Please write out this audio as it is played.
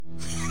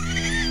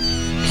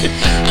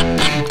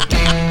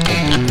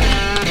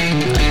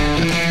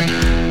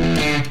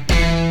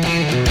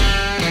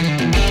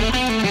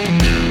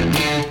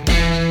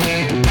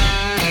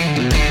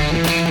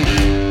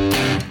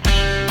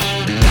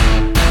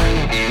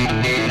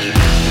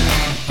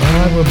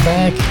we're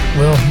back.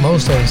 Well,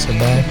 most of us are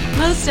back.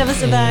 Most of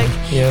us are back.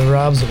 Yeah,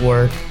 Rob's at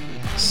work,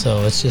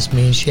 so it's just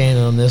me and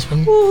Shannon on this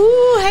one.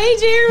 Ooh, hey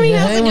Jeremy,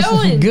 how's it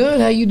going? Good.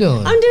 How you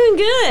doing? I'm doing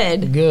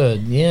good.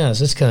 Good. Yeah,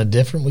 so it's kind of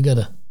different.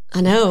 I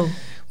know.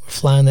 We're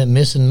flying that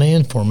missing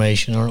man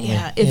formation, aren't we?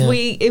 Yeah.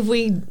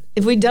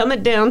 If we dumb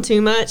it down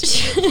too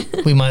much,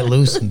 we might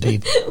lose some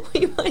people.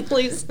 We might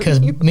lose some Because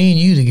people. me and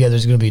you together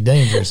is going to be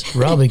dangerous.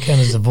 Robbie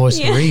kind of is the voice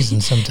of reason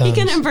sometimes. He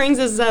kind of brings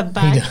us up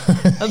back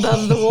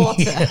above the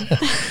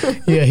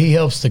water. Yeah, he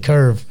helps the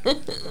curve.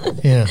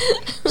 Yeah.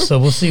 So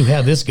we'll see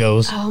how this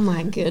goes. Oh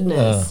my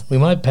goodness. We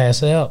might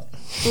pass out.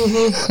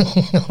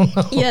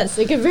 Yes,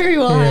 it could very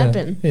well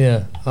happen.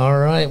 Yeah. All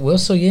right. Well,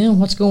 so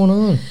what's going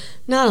on?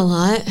 Not a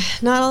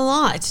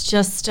lot. It's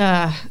just,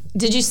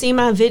 did you see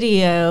my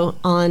video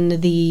on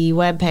the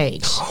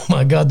webpage? Oh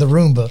my God, the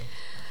Roomba.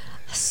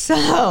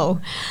 So,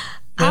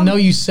 I know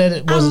you said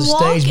it wasn't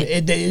staged,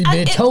 but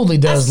it totally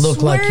does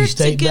look like you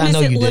staged. I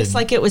know you did. It looks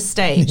like it was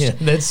staged. Yeah,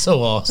 that's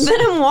so awesome.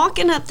 Then I'm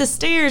walking up the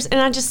stairs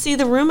and I just see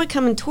the Roomba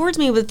coming towards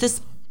me with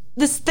this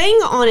thing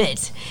on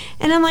it.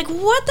 And I'm like,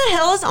 what the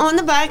hell is on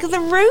the back of the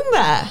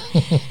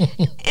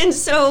Roomba? And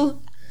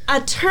so I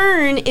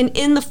turn, and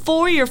in the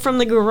foyer from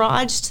the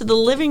garage to the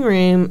living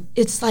room,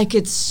 it's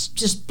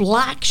just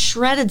black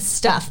shredded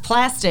stuff,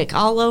 plastic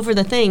all over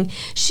the thing.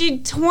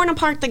 She'd torn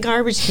apart the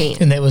garbage can.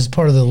 And that was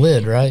part of the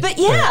lid, right? But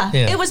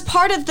it was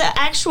part of the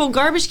actual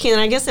garbage can.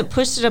 I guess it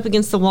pushed it up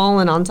against the wall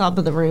and on top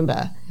of the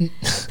Roomba.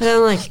 But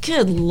I'm like,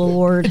 good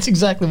Lord. That's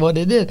exactly what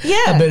it did.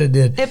 Yeah. I bet it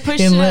did. It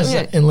pushed it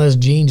up. Unless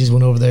Jean just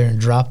went over there and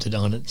dropped it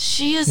on it.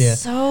 She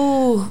is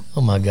so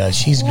Oh my God,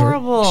 she's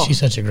horrible. She's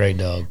such a great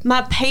dog.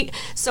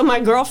 So my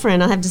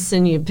girlfriend, I have to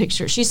send you a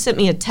picture. She sent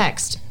me a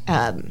text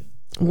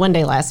one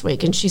day last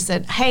week, and she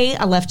said, "Hey,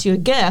 I left you a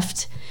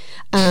gift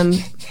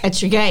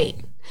at your gate."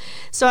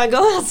 So I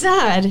go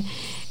outside,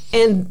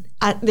 and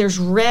there's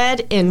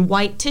red and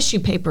white tissue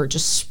paper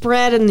just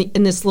spread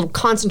in this little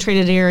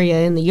concentrated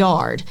area in the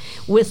yard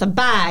with a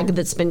bag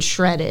that's been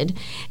shredded,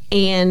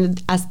 and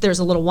there's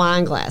a little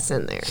wine glass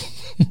in there.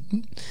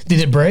 Did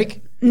it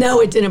break?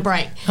 No, it didn't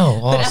break. Oh,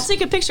 awesome. But I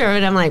took a picture of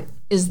it. I'm like,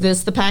 is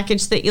this the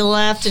package that you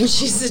left? And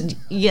she said,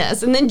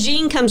 yes. And then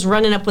Jean comes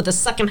running up with the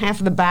second half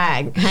of the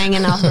bag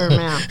hanging out her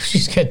mouth.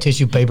 She's got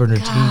tissue paper in her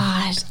teeth.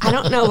 Gosh, I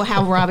don't know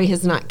how Robbie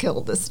has not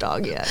killed this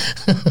dog yet.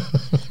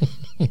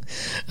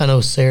 I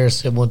know Sarah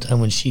said one time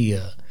when she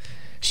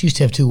used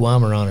to have two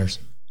Weimaraners.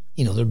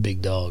 You know, they're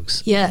big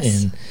dogs.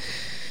 Yes. And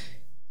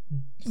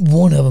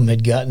one of them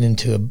had gotten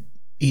into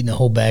eating a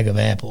whole bag of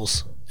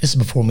apples. This is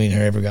before me and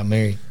her ever got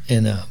married.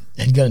 And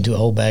had gotten into a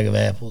whole bag of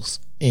apples.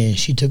 And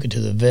she took it to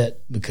the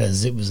vet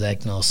because it was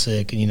acting all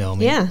sick. And,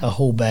 a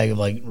whole bag of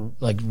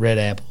like red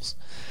apples.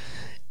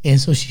 And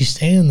so she's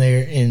standing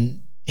there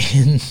and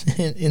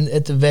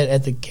at the vet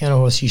at the counter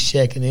while she's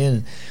checking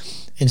in.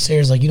 And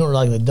Sarah's like,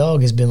 the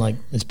dog has been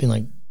it's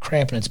been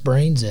crapping its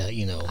brains out,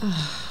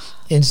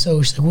 And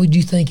so she said, "What do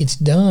you think it's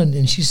done?"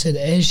 And she said,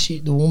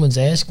 the woman's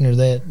asking her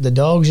that, the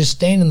dog's just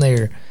standing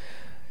there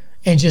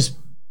and just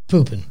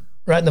pooping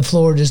right in the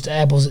floor, just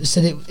apples. It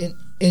said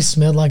it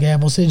smelled like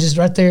apples. It just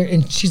right there.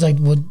 And she's like,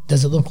 "Well,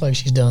 does it look like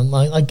she's done?"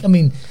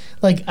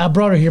 I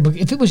brought her here, but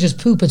if it was just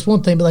poop, it's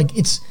one thing, but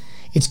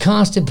it's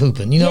constant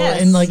pooping,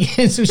 Yes.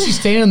 and so she's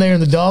standing there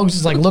and the dog's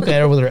just looking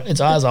at her with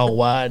its eyes all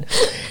wide.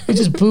 It's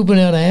just pooping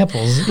out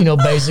apples,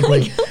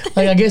 basically.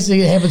 I guess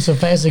it happened so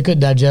fast they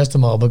couldn't digest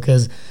them all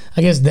because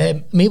I guess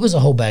it was a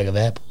whole bag of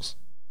apples.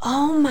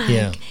 Oh my.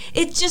 Yeah.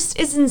 It just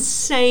is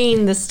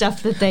insane, the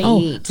stuff that they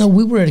eat. No,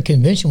 we were at a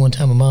convention one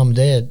time with Mom and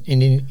Dad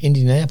in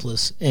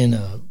Indianapolis, and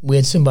we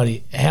had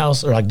somebody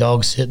house or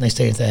dog sit, and they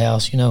stayed at the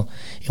house, and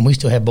we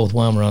still had both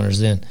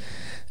Weimaraners then.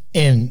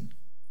 And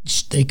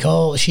she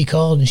called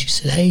and she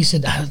said, "Hey," he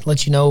said, "I'd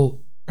let you know,"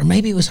 or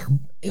maybe it was her.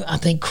 I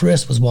think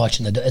Chris was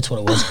watching that's what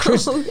it was.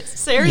 Chris,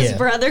 Sarah's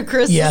brother,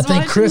 Chris. Yeah, I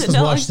think Chris was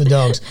watching the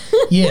dogs.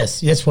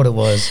 Yes, that's what it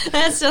was.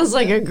 That sounds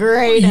like a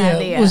great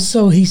idea. Well,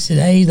 so he said,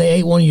 "Hey, they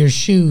ate one of your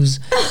shoes,"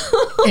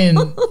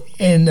 and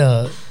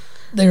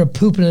they were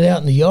pooping it out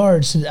in the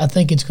yard. So I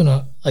think it's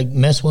gonna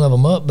mess one of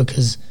them up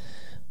because.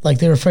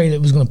 They were afraid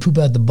it was going to poop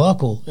out the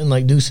buckle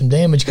and do some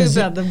damage. Poop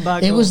out the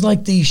buckle. It was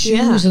these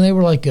shoes, and they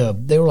were I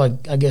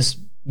guess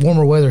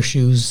warmer weather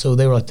shoes. So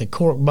they were the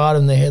cork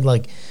bottom. They had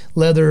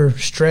leather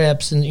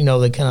straps, and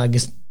they kind of I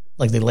guess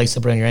they lace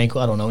up around your ankle.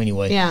 I don't know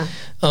anyway. Yeah.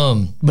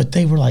 But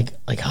they were like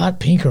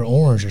hot pink or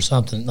orange or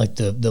something.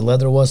 The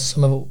leather was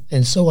some of it,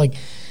 and so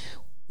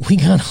we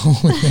got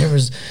home and there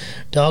was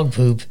dog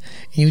poop,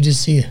 and you would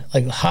just see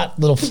hot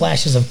little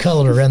flashes of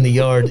color around the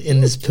yard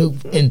in this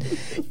poop, and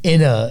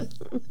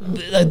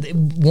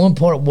one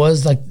part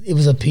was it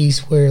was a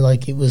piece where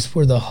it was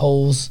for the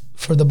holes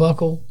for the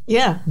buckle.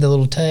 Yeah. The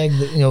little tag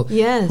that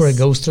yes. where it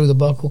goes through the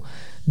buckle.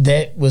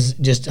 That was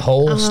just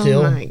whole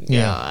still. Oh my gosh.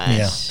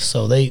 Yeah.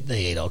 So they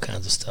ate all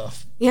kinds of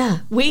stuff. Yeah.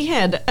 We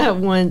had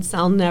once,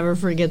 I'll never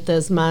forget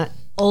this, my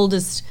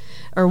oldest,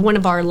 or one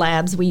of our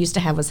labs we used to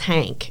have was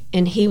Hank,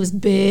 and he was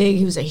big.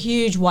 He was a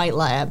huge white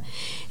lab,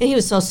 and he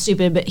was so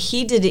stupid, but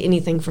he did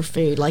anything for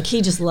food. Like,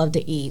 he just loved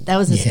to eat. That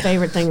was his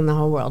favorite thing in the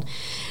whole world.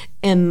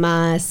 And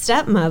my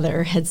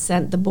stepmother had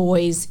sent the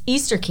boys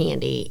Easter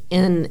candy,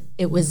 and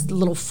it was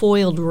little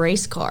foiled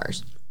race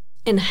cars.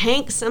 And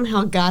Hank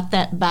somehow got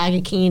that bag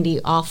of candy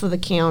off of the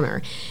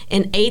counter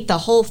and ate the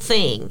whole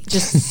thing,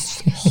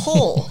 just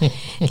whole.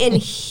 And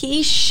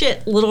he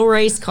shit little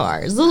race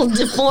cars, little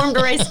deformed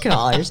race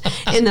cars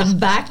in the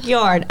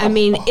backyard. I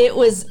mean, it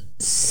was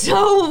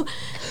so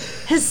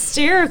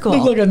hysterical.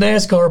 Looked like a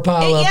NASCAR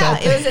pileup. Yeah,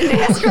 it was a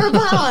NASCAR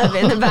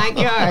pileup in the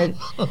backyard.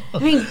 I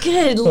mean,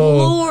 good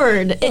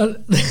Lord. They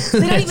don't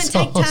even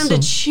take time to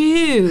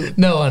chew.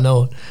 No, I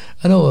know.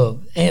 I know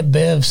Aunt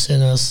Bev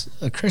sent us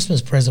a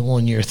Christmas present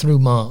one year through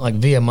Mom, like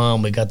via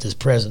Mom. We got this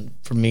present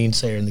for me and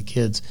Sarah and the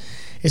kids.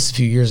 It's a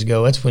few years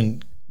ago. That's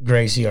when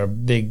Gracie, our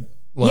big,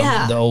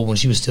 the old one,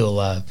 she was still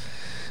alive.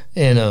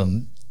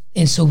 And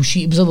so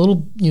it was a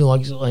little,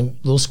 like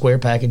little square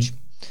package.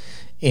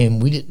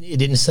 And it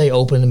didn't say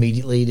open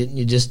immediately.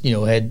 It just,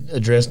 had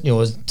addressed,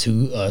 was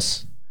to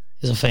us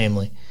as a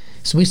family.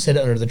 So we set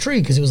it under the tree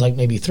because it was like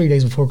maybe 3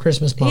 days before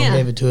Christmas. Mom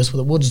gave it to us.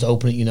 We'll just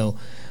open it,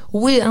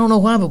 I don't know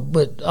why,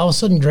 but all of a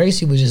sudden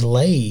Gracie would just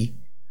lay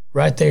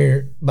right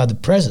there by the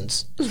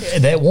presents.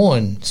 That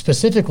one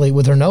specifically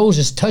with her nose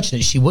just touching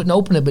it. She wouldn't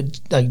open it,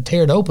 but like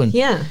tear it open.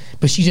 Yeah.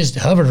 But she just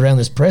hovered around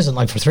this present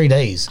like for 3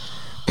 days.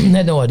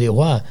 Had no idea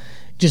why.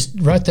 Just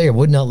right there,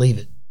 would not leave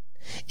it.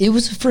 It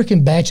was a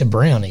freaking batch of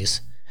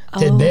brownies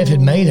that Bev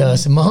had made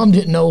us, and Mom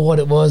didn't know what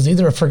it was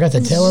either. I forgot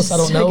to tell us. I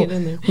don't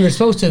know. We were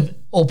supposed to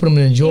open them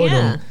and enjoy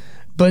them.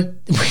 But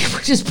we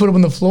just put them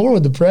on the floor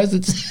with the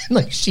presents.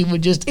 Like, she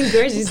would just... And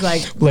Gracie's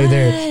like, lay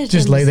there.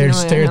 Just lay there and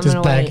stare at this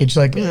package.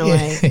 Like,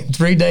 in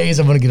 3 days,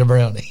 I'm going to get a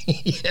brownie.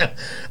 Yeah.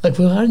 Like,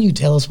 well, how didn't you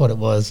tell us what it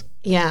was?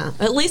 Yeah.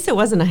 At least it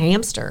wasn't a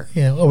hamster.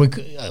 Yeah. Oh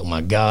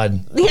my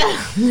God.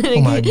 Yeah.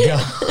 Oh, my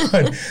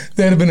God.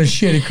 That'd have been a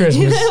shitty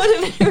Christmas. That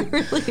would have been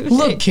really big.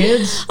 Look,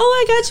 kids. Oh,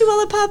 I got you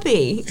all a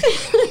puppy.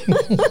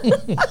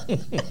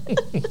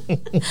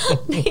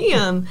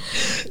 Damn.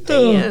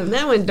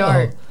 That went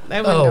dark.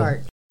 That went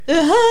dark.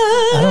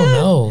 I don't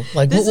know.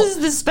 Like, this is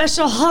the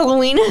special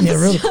Halloween episode.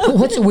 Yeah, really.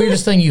 What's the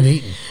weirdest thing you've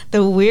eaten?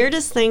 The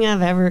weirdest thing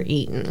I've ever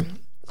eaten.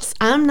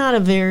 I'm not a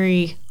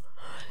very...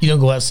 You don't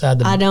go outside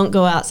the... I don't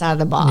go outside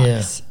the box.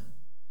 Yeah.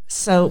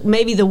 So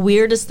maybe the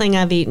weirdest thing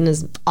I've eaten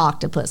is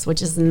octopus,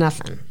 which is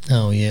nothing.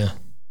 Oh, yeah.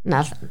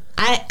 Nothing.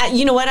 I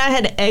you know what? I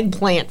had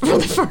eggplant for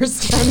the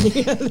first time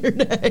the other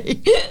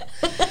day.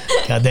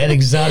 God, that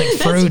exotic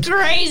fruit. That's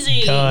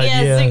crazy. God,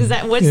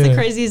 yes, What's the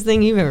craziest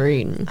thing you've ever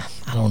eaten?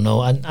 I don't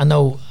know. I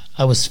know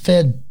I was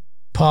fed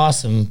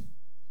possum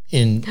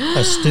in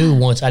a stew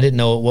once. I didn't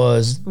know it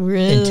was.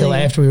 Really? Until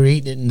after we were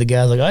eating it, and the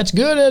guy's like, "Oh, it's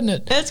good, isn't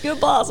it?" That's good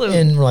possum.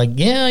 And we're like,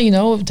 "Yeah,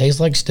 it tastes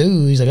like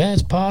stew." He's like,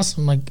 "It's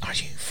possum." I'm like, "Are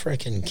you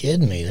freaking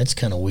kidding me? That's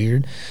kind of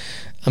weird."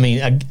 I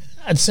mean,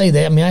 I'd say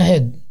that. I mean, I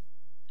had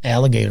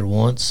alligator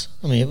once.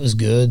 I mean, it was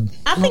good.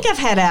 I think I've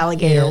had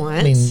alligator once.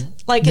 I mean,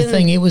 like the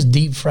thing, it was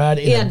deep fried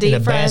in a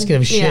basket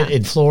of shit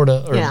in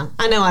Florida.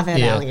 I know I've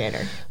had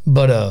alligator.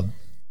 But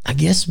I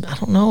guess, I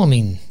don't know. I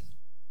mean,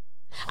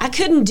 I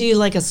couldn't do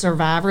like a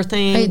Survivor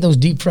thing. I ate those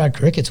deep fried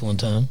crickets one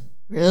time.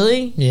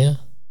 Really? Yeah.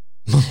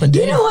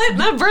 You know what?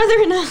 My brother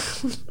and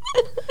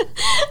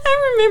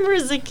I remember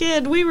as a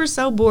kid, we were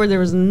so bored, there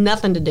was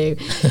nothing to do.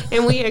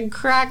 And we had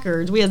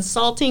crackers. We had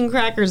saltine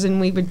crackers,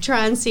 and we would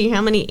try and see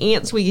how many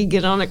ants we could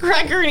get on a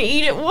cracker and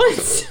eat it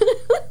once.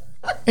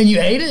 And you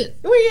ate it?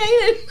 We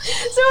ate it.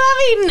 So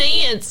I've eaten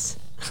ants.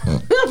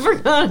 I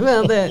forgot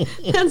about that.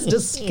 That's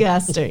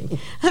disgusting.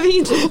 I've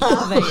eaten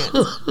live ants.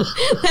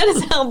 That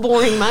is how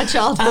boring my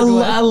childhood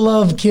was. I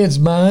love kids'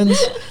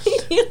 minds.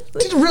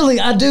 Really,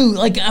 I do.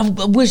 Like, I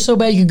wish so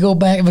bad you could go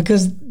back,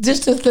 because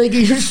just to think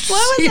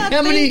of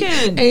how many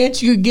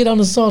ants you could get on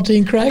a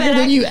saltine cracker,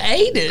 then you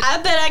ate it.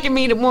 I bet I can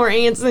eat more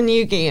ants than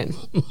you can.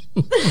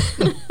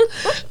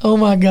 Oh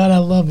my God, I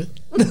love it.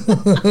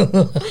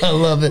 I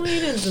love it.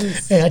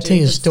 Hey, I tell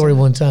you a story.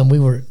 One time we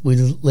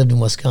lived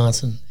in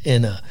Wisconsin,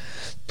 and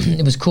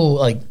it was cool.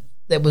 Like,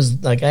 that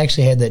was like, I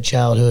actually had that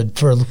childhood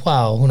for a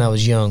while when I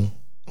was young.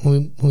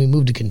 When we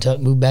moved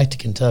back to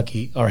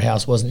Kentucky, our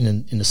house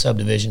wasn't in the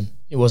subdivision.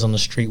 It was on the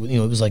street. It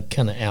was like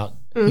kind of out,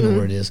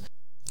 where it is.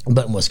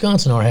 But in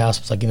Wisconsin, our house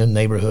was like in the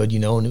neighborhood,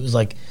 and it was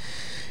like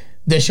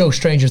that show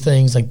Stranger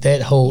Things. Like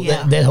that whole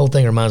that whole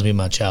thing reminds me of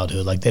my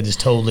childhood. Like, that is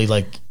totally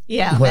like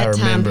what I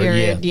remember.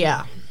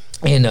 Yeah.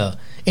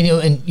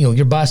 And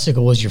your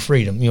bicycle was your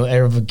freedom.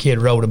 Every kid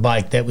rode a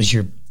bike. That was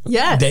your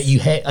that you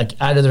had. Like,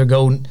 I'd rather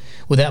go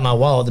without my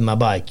wallet than my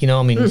bike.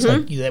 I mean, it's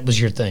like that was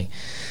your thing.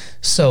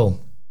 So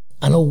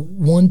I know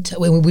one time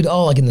we'd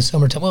all, like, in the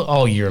summertime,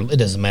 all year, it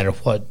doesn't matter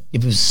what.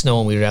 If it was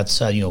snowing, we were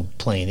outside,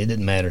 playing. It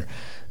didn't matter.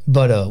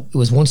 But it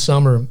was one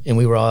summer, and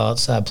we were all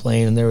outside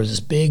playing, and there was this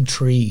big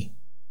tree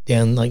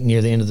down, like,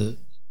 near the end of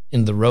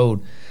the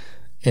road.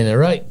 And they're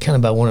right kind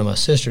of by one of my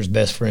sister's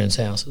best friend's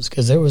houses.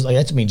 Because there was like,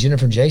 that's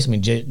Jennifer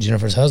Jason,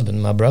 Jennifer's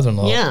husband, my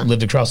brother-in-law,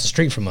 lived across the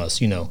street from us,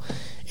 And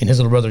his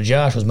little brother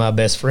Josh was my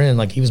best friend.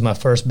 Like, he was my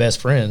first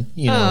best friend,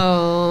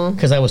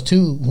 Because I was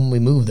 2 when we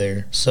moved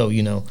there. So,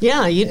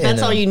 Yeah,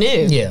 that's all you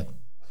knew. Yeah.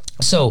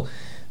 So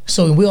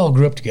we all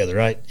grew up together,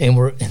 right?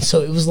 And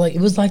so it was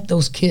like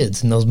those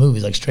kids in those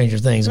movies, like Stranger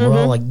Things. And we're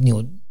all like,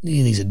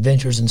 these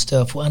adventures and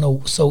stuff. Well, I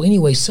know. So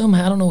anyway,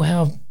 somehow, I don't know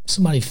how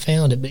somebody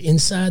found it, but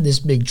inside this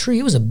big tree,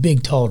 it was a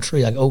big, tall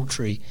tree, like oak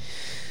tree.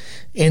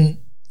 And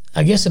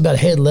I guess about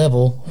head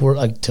level, we're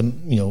like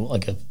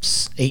like a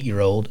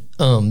 8-year-old,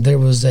 there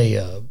was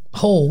a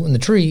hole in the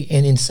tree,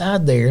 and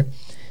inside there,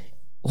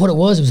 what it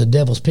was a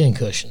devil's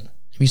pincushion.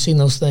 Have you seen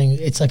those things?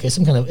 It's like it's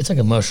like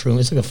a mushroom.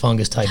 It's like a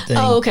fungus type thing.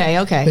 Oh, okay.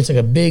 It's like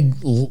a big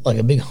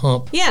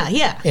hump.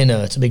 Yeah. And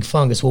it's a big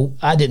fungus. Well,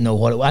 I didn't know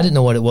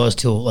what it was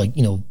till I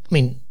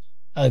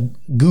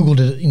Googled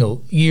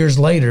it, years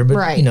later,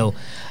 but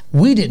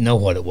we didn't know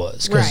what it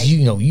was because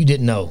you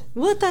didn't know.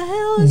 What the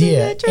hell is in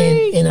that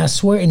tree? And I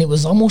swear, and it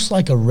was almost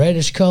like a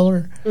reddish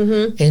color.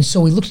 Mm-hmm. And so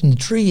we looked in the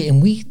tree,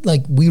 and we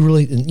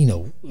really,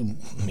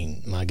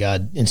 my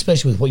God, and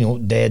especially with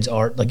what Dad's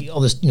art, like all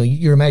this,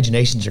 your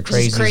imaginations are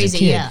crazy as a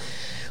kid. Yeah.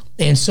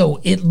 And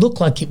so it looked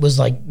like it was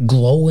like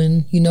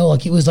glowing,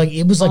 like it was like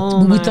we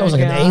thought it was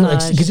like an alien,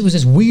 because it was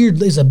this weird.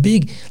 There's a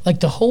big, like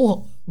the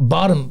whole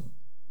bottom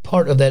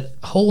part of that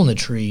hole in the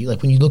tree,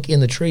 like when you look in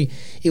the tree,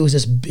 it was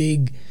this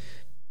big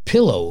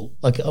pillow,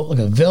 like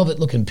a velvet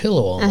looking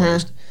pillow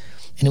almost.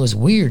 And it was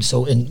weird.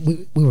 So,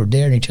 and we were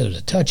daring each other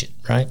to touch it,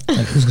 right?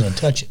 Like, who's going to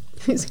touch it?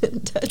 Who's going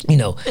to touch it?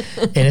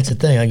 And it's a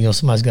thing, like,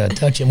 somebody's got to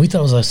touch it. And we thought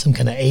it was like some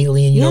kind of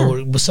alien,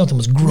 or something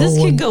was growing. This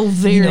could go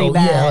very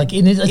bad. Yeah, like,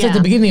 and it's like the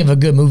beginning of a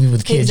good movie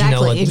with kids,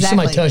 exactly.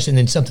 Somebody touched it and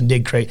then something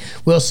did crazy.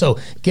 Well, so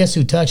guess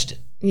who touched it?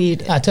 You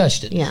did. I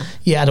touched it. Yeah.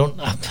 Yeah, I don't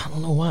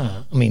know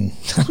why. I mean,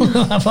 I don't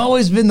know. I've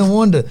always been the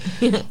one to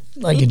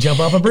you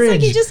jump off a bridge.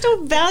 It's like you just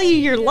don't value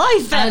your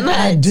life that much.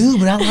 I do,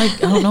 but I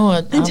don't know.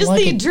 I just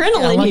like the adrenaline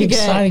I like you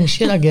exciting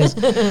shit, I guess.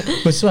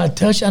 But so I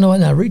touched, and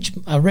I reached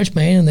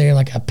my hand in there, and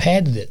like I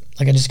patted it,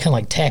 like I just kind of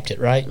like tapped it,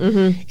 right?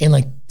 Mm-hmm. And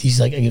like these,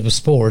 like it was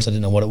spores. I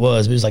didn't know what it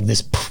was, but it was like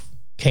this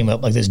came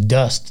up, like this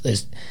dust.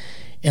 And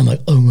I'm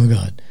like, oh my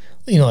God,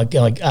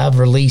 like I've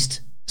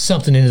released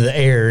something into the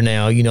air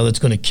now, that's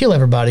going to kill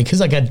everybody,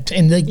 because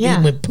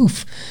it went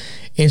poof.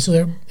 And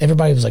so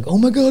everybody was like, oh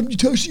my God, you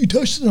touched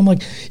it. And I'm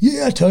like,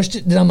 yeah, I touched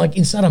it. Then I'm like,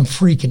 inside I'm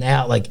freaking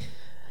out, like,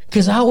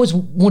 because I always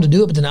wanted to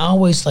do it, but then I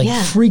always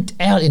freaked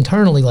out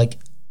internally, like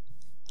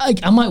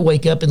I might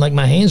wake up and like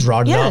my hands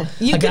rotted off.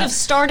 You could have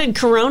started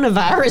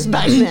coronavirus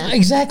back then.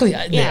 Exactly.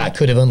 I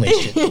could have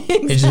unleashed it.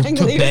 Exactly. It just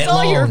took that all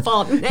long. Your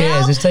fault. Now,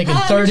 yeah, it's taken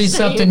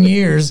 30-something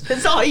years.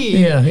 It's all you.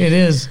 Yeah, it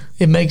is.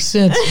 It makes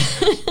sense.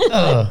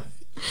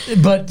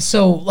 But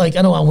so, like,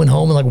 I know I went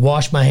home and like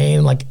washed my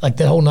hand, like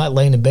that whole night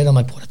laying in bed. I'm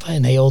like, what if I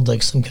inhaled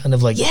like some kind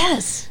of like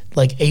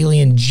like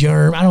alien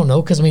germ? I don't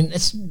know, because I mean,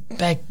 it's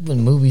back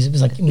when movies. It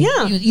was like,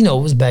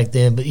 it was back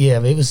then. But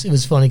yeah, it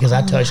was funny because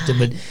I touched it,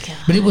 but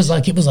it was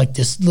like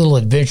this little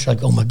adventure.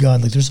 Like, oh my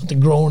God, like there's something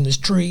growing in this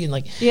tree, and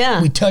like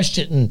we touched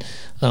it, and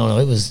I don't know.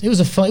 It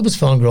was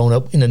fun growing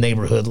up in the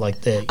neighborhood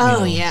like that.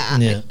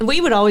 Yeah.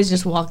 We would always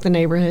just walk the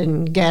neighborhood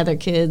and gather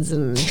kids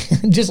and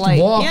just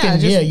walk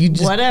and you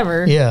just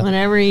whatever. Yeah,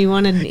 whenever you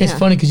wanted. It's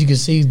funny because you can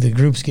see the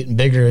groups getting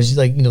bigger as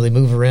they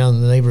move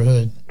around the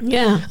neighborhood.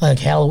 Yeah, like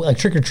Halloween, like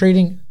trick or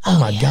treating. Oh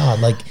my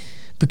God, like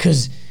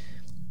because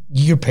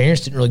your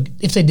parents didn't really.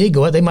 If they did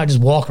go out, they might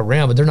just walk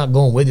around, but they're not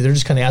going with you. They're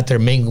just kind of out there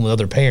mingling with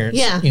other parents.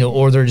 Yeah,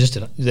 or they're just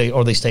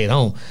they stay at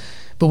home.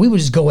 But we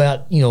would just go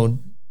out,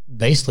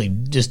 basically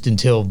just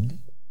until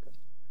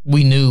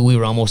we knew we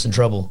were almost in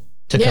trouble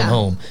to come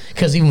home.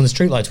 Because even when the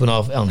streetlights went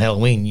off on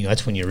Halloween,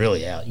 that's when you're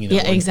really out.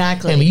 Yeah,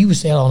 exactly. I mean, you would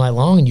stay out all night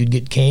long and you'd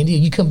get candy.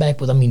 And you come back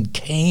with,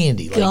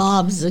 candy. Like,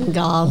 gobs and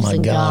gobs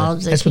and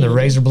gobs. That's when the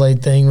razor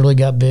blade thing really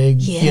got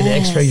big. Yes. You had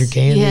to x-ray your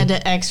candy. You had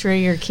to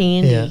x-ray your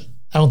candy. Yeah.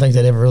 I don't think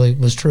that ever really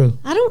was true.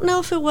 I don't know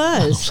if it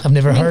was. I've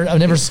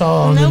never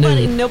saw on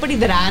nobody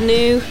that I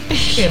knew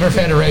ever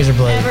found a razor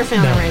blade. Ever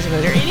found a razor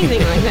blade or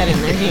anything like that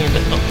in their candy.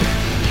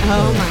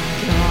 Oh my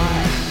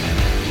God.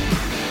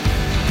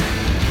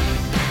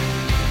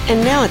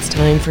 And now it's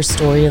time for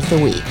Story of the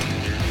Week.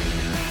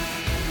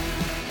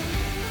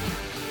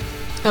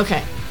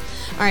 Okay.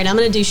 All right, I'm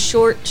going to do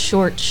short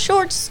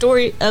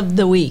Story of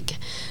the Week.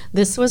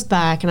 This was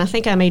back, and I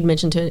think I made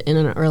mention to it in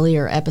an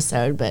earlier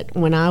episode, but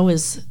when I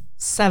was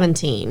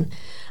 17,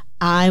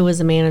 I was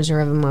a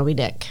manager of a Moby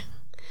Dick.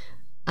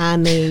 I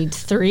made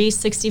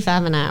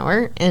 $3.65 an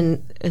hour,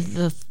 and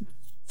the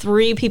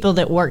 3 people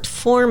that worked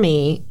for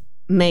me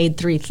made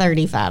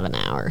 $3.35 an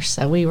hour.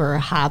 So we were a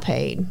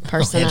high-paid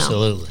personnel. Oh,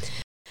 absolutely.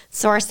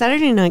 So our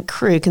Saturday night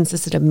crew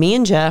consisted of me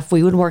and Jeff.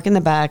 We would work in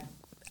the back,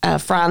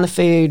 frying the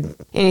food,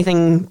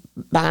 anything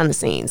behind the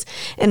scenes.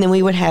 And then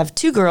we would have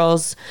 2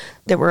 girls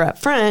that were up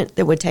front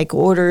that would take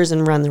orders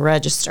and run the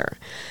register.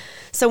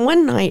 So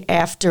one night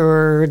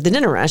after the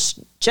dinner rush,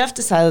 Jeff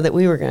decided that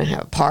we were going to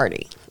have a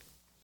party.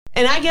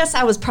 And I guess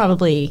I was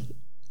probably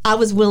I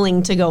was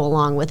willing to go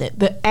along with it.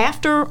 But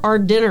after our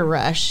dinner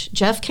rush,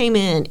 Jeff came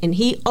in and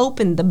he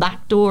opened the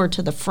back door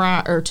to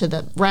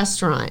the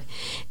restaurant,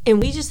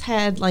 and we just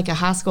had like a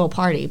high school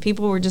party.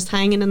 People were just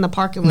hanging in the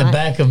parking lot. In the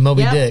back of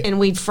Moby Dick. And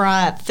we'd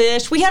fry up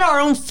fish. We had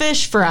our own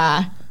fish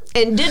fry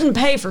and didn't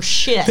pay for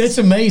shit. That's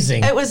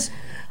amazing. It was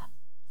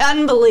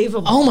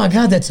unbelievable. Oh my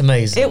God, that's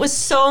amazing. It was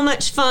so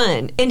much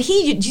fun. And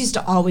he used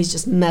to always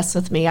just mess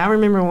with me. I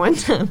remember one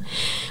time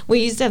we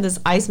used to have this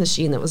ice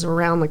machine that was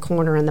around the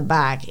corner in the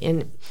back,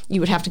 and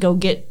you would have to go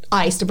get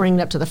ice to bring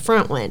it up to the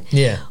front one.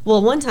 Yeah.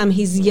 Well, one time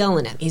he's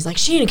yelling at me. He's like,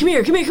 Sheena, come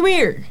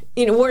here.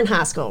 You know, we're in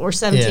high school. We're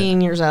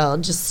 17 years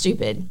old, just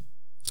stupid.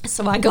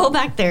 So I go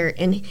back there,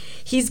 and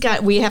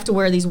we have to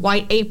wear these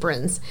white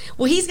aprons.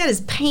 Well, he's got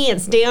his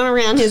pants down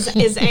around his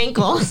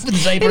ankles. With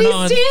his apron and he's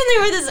on. standing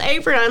there with his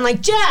apron on. I'm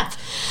like, Jeff,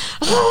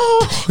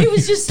 it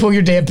was just... Pull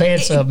your damn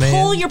pants up, man.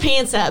 Pull your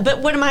pants up. But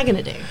what am I going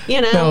to do?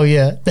 You know? Oh,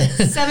 yeah.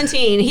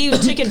 17. He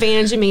took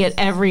advantage of me at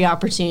every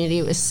opportunity.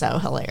 It was so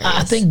hilarious.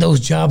 I think those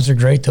jobs are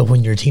great, though,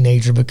 when you're a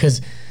teenager,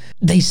 because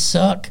they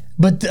suck.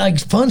 But like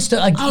fun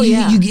stuff, like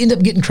you end up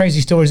getting crazy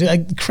stories.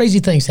 Like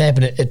crazy things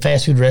happen at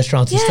fast food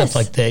restaurants and stuff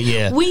like that.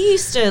 Yeah, we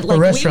used to we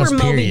were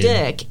Moby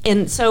Dick,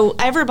 and so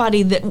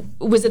everybody that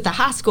was at the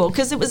high school,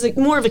 because it was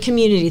more of a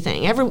community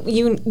thing.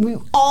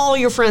 All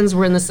your friends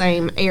were in the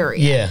same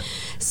area. Yeah.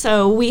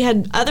 So we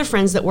had other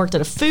friends that worked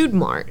at a food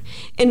mart,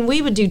 and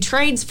we would do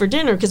trades for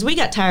dinner because we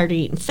got tired of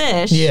eating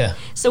fish. Yeah.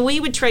 So we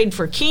would trade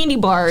for candy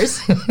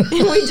bars, and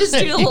we just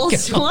do a little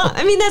swap.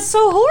 I mean, that's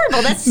so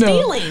horrible. That's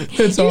stealing.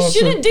 That's you awesome.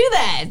 shouldn't do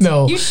that. No.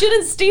 You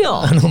shouldn't steal.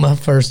 I know my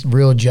first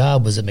real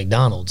job was at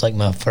McDonald's. Like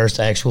my first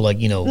actual,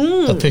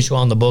 official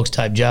on the books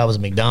type job was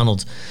at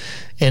McDonald's.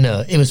 And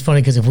it was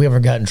funny because if we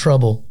ever got in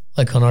trouble,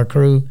 like on our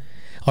crew,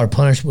 our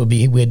punishment would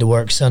be we had to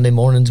work Sunday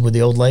mornings with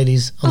the old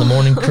ladies on the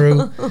morning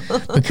crew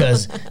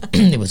because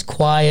it was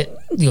quiet.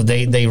 You know,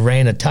 they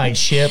ran a tight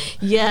ship.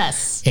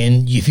 Yes.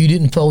 And if you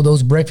didn't fold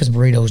those breakfast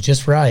burritos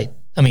just right,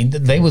 I mean,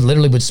 they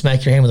would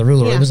smack your hand with a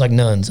ruler. Yeah. It was like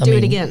nuns. Do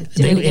it again.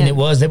 And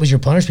that was your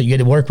punishment. You had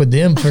to work with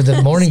them for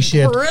the morning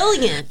shift.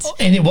 Brilliant.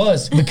 And it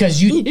was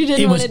because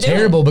it was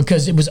terrible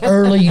because it was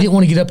early. You didn't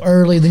want to get up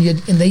early.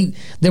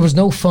 There was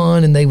no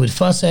fun, and they would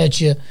fuss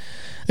at you.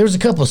 There was a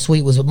couple of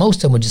sweet ones, but most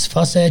of them would just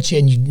fuss at you,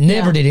 and you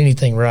never did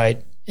anything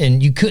right.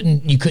 And you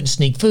couldn't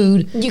sneak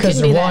food because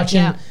they're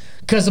watching.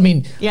 Because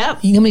you know how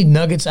many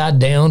nuggets I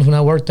downed when I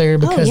worked there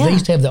because they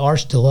used to have the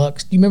Arch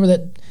Deluxe. Do you remember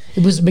that?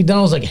 It was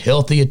McDonald's like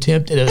healthy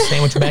attempt at a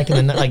sandwich back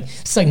in the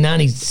it's like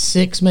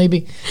 96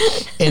 maybe,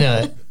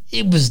 and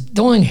it was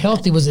the only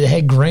healthy was it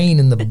had grain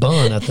in the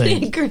bun. I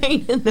think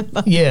grain in the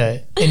bun. Yeah,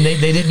 and they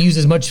didn't use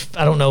as much.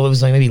 I don't know. It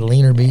was like maybe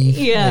leaner beef.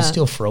 Yeah, it's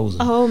still frozen.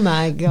 Oh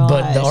my god!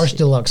 But the Arch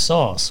Deluxe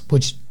sauce,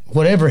 which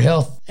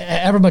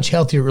however much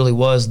healthier it really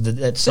was,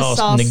 that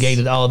sauce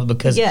negated all of it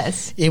because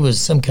it was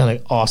some kind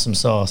of awesome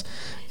sauce.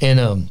 And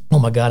oh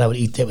my god, I would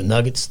eat that with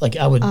nuggets. Like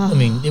I would. I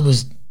mean, it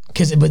was.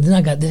 But then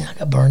I got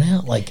burnt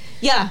out. Like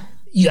I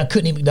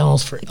couldn't eat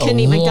McDonald's for a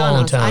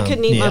long time. I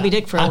couldn't eat Moby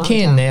Dick for a long time. I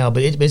can now,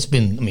 but it's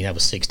been. I mean, I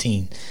was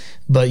 16,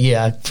 but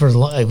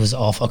it was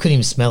awful. I couldn't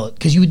even smell it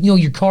because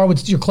your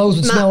clothes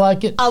would smell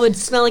like it. I would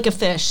smell like a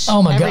fish.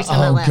 Oh my god!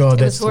 Oh god,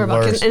 that's the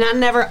worst. And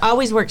I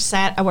always worked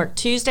I worked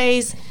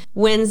Tuesdays,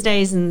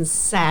 Wednesdays, and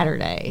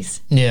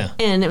Saturdays. Yeah.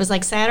 And it was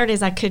like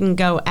Saturdays I couldn't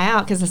go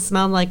out because I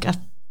smelled like a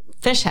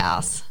fish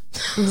house.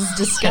 It was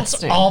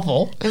disgusting. That's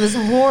awful. It was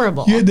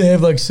horrible. You had to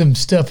have like some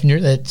stuff in your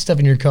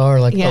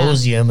car, like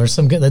Ozium or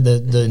some kind of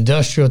the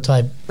industrial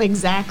type air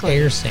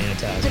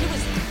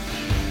sanitizer.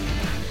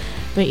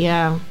 But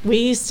yeah, we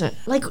used to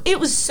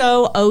it was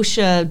so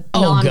OSHA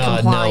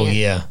non-compliant. God, no,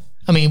 yeah.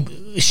 I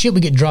mean, shit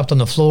would get dropped on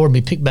the floor and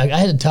be picked back. I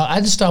had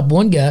to stop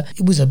one guy.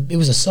 It was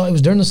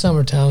during the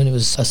summertime, and it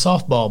was a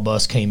softball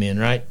bus came in,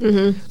 right?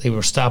 Mm-hmm. They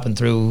were stopping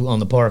through on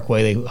the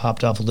parkway. They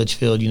hopped off of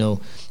Litchfield,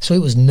 So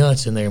it was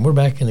nuts in there. And we're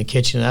back in the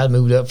kitchen. I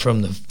moved up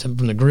from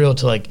the grill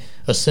to like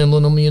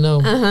assembling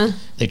them, Uh-huh.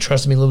 They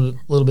trusted me a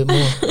little bit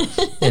more.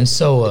 And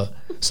so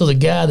the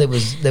guy that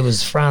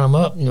was frying them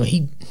up,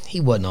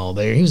 he wasn't all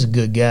there. He was a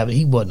good guy, but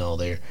he wasn't all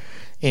there.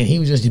 And he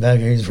was just back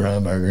here, he's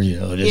frying burgers,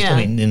 I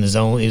mean, in his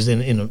own, he was in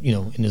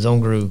his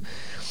own groove.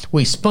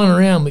 We spun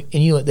around,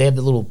 and they have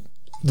the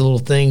little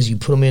things you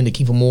put them in to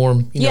keep them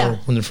warm,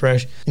 when they're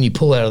fresh, and you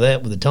pull out of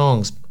that with the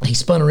tongs. He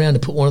spun around to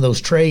put one of those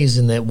trays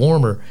in that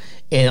warmer,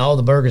 and all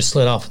the burgers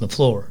slid off on the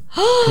floor.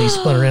 He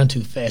spun around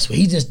too fast. But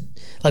he just,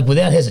 like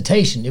without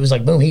hesitation, it was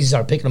like boom, he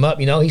started picking them up.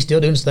 He's still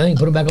doing his thing,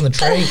 put them back on the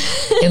tray,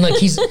 and like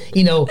he's,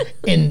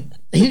 and.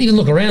 He didn't even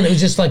look around. It was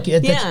just like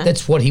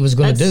that's what he was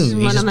going to do.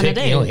 He just picked,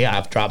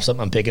 I've dropped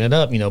something. I'm picking it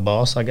up.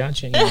 Boss, I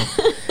got you.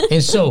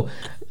 And so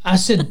I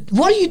said,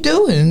 "What are you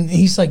doing?" And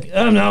he's like,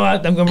 "Oh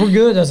no, we're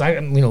good." I was like,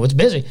 "It's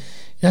busy."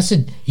 And I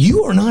said,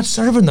 "You are not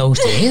serving those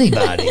to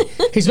anybody."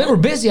 He said, "We're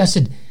busy." I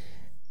said,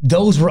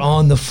 "Those were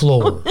on the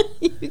floor."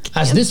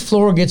 I said, "This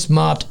floor gets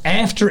mopped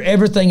after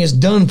everything is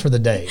done for the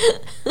day.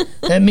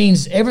 That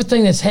means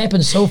everything that's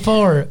happened so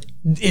far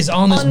is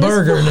on this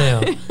burger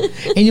now.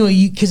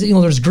 And because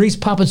there's grease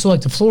popping, so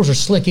like the floors are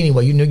slick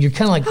anyway. You're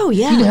kind of like, oh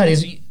yeah, you know how it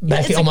is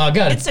back there. Oh my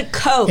God, it's a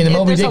coat in the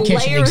Moby Dick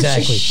kitchen. Layer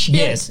Exactly.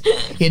 Yes,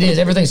 it is.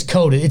 Everything's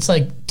coated. It's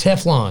like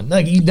Teflon.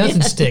 Like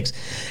nothing sticks.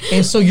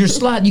 And so your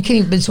slide, you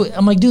can't. So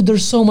I'm like, dude,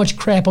 there's so much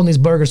crap on these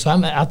burgers. So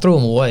I threw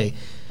them away.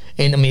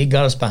 And I mean, it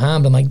got us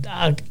behind. But I'm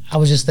like, I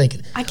was just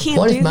thinking, I can't.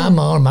 What if my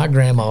mom or my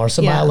grandma or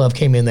somebody I love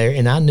came in there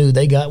and I knew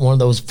they got one of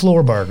those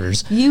floor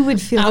burgers? You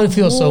would feel. I would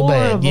feel horrible.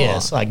 so bad.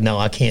 Yes, like no,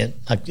 I can't.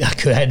 I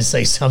had to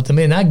say something.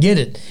 Man, I get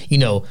it.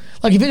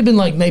 Like if it had been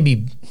like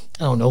maybe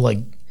I don't know, like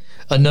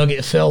a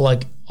nugget fell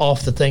like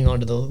off the thing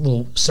onto the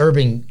little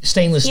serving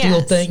stainless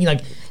steel thing.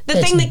 Like the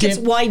thing that gets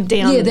wiped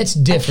down. Yeah, that's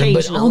different.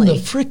 But on the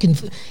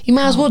freaking, you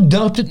might as well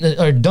dunked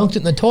it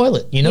in the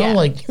toilet.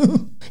 Like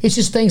it's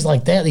just things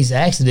like that. These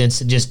accidents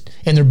that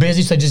and they're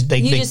busy, so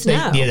they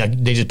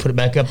just put it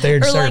back up there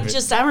and serve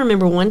it. I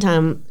remember one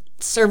time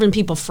serving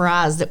people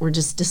fries that were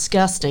just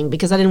disgusting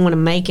because I didn't want to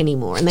make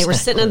anymore, and they were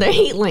sitting on their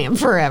heat lamp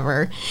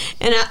forever,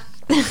 and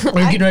Or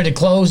you're getting ready to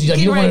close.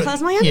 I'm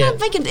not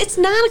making. It's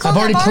 9 o'clock. I've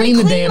already cleaned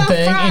the damn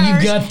thing, and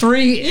you've got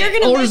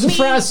 3 orders of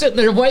fries sitting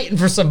there waiting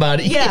for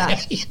somebody. Yeah,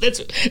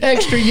 that's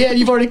extra. Yeah,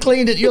 you've already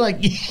cleaned it. You're like,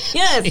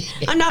 yes,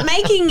 I'm not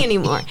making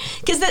anymore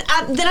because then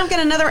I've got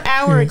another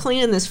hour of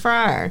cleaning this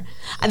fryer.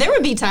 There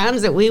would be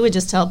times that we would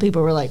just tell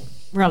people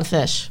we're out of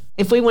fish.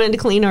 If we wanted to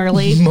clean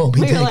early, we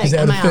were like,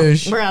 out of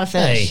fish. We're out of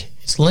fish. Hey,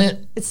 it's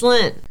Lent. It's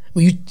Lent.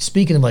 Well,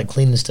 speaking of like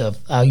cleaning stuff,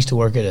 I used to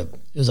work at it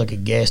was like a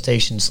gas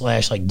station /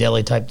 like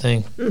deli type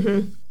thing.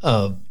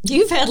 Mm-hmm.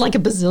 You've had like a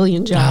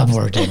bazillion jobs. I've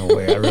worked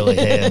everywhere. I really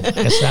have.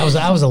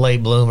 I was a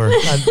late bloomer.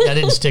 I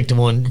didn't stick to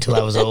one until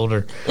I was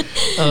older.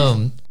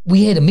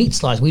 We had a meat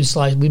slice.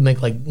 We'd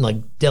make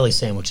like deli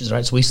sandwiches,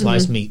 right? So we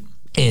sliced meat,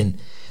 and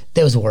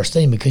that was the worst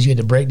thing because you had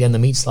to break down the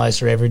meat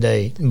slicer every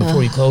day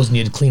before you closed, and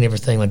you had to clean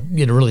everything. Like you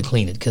had to really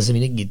clean it because I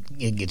mean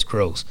it gets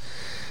gross.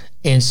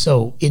 And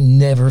so it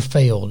never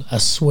failed. I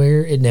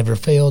swear it never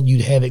failed.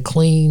 You'd have it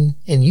clean.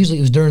 And usually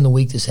it was during the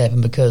week this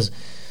happened because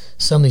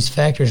some of these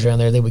factories around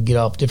there, they would get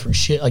off different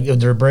shit. Like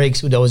their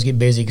breaks would always get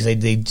busy because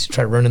they'd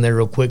try to run in there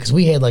real quick. Because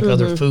we had like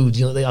other foods,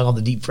 they all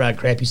the deep fried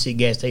crap you see at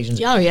gas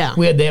stations. Oh, yeah.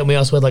 We had that. And we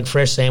also had like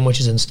fresh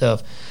sandwiches and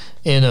stuff.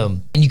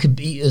 And you could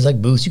eat, it was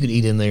like booths you could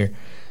eat in there.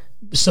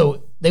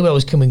 So they would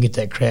always come and get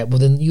that crap. Well,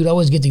 then you'd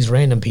always get these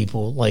random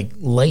people like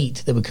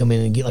late that would come in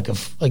and get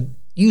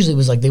usually it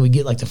was like they would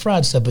get like the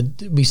fried stuff, but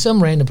there'd be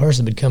some random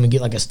person would come and get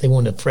they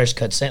wanted a fresh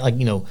cut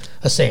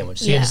a sandwich.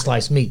 So you had to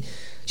slice meat.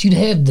 So you'd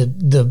have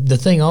the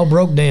thing all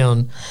broke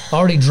down,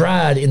 already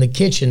dried in the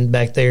kitchen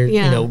back there,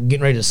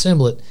 getting ready to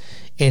assemble it.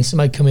 And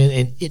somebody come in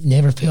and it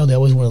never failed. They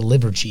always wanted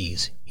liver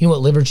cheese. You know what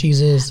liver cheese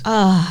is?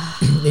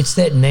 It's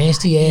that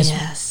nasty ass.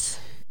 Yes.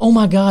 Oh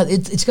my God!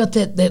 It's got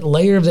that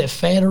layer of that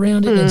fat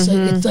around it.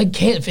 It's like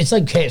cat. It's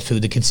like cat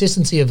food. The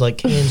consistency of like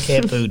canned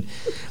cat food.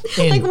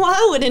 And like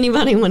why would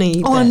anybody want to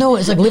eat? Oh, that? I know.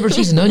 It's like liver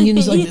cheese and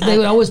onions. Like they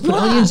would always put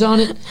onions on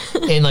it,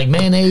 and like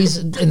mayonnaise,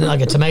 and like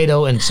a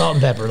tomato and salt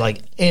and pepper.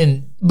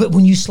 But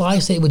when you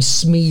slice it, it would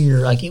smear.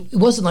 Like it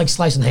wasn't like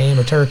slicing ham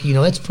or turkey.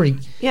 That's pretty.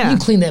 Yeah. You can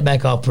clean that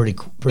back off pretty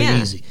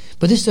easy.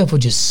 But this stuff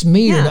would just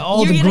smear into all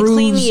the grooves. You're going to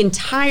clean the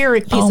entire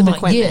piece of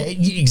equipment.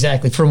 Yeah,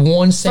 exactly. For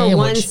one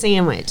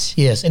sandwich.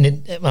 Yes,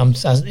 and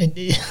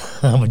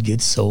I would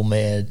get so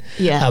mad.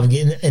 Yeah. I would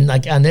get, and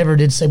like I never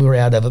did say we were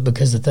out of it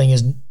because the thing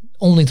is,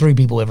 only 3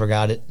 people ever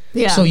got it.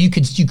 Yeah. So you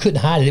couldn't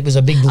hide it. It was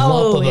a big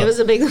lump of it was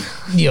a big.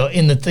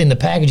 In the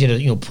package, you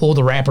had to pull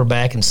the wrapper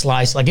back and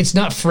slice. Like it's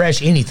not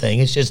fresh anything.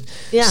 It's just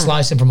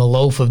slicing from a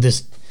loaf of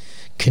this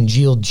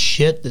congealed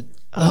shit that.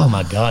 Oh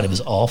my God, it was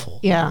awful.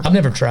 Yeah. I've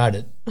never tried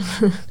it.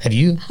 Have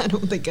you? I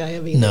don't think I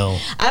have either. No.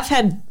 I've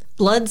had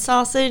blood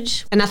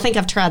sausage, and I think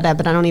I've tried that,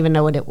 but I don't even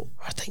know what it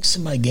I think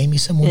somebody gave me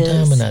some one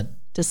time, and I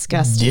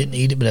disgusting. didn't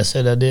eat it, but I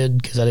said I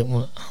did because I didn't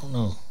want. I don't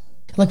know.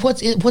 Like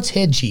what's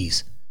head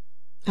cheese?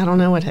 I don't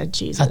know what head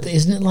cheese is.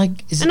 Isn't it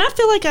like? And I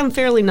feel like I'm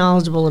fairly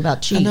knowledgeable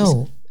about cheese. I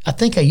know. I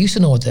think I used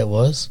to know what that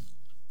was.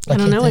 I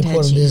don't know what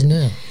head cheese is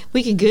now.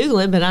 We could Google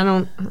it, but I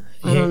don't know.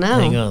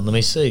 Hang on, let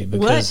me see.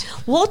 Because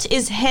what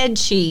is head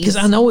cheese? Because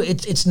I know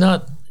it's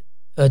not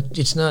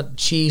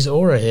cheese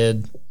or a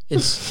head.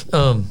 It's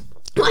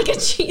like a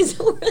cheese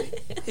or a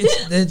head.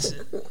 It's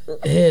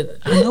head.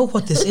 I know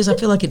what this is. I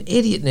feel like an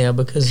idiot now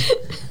because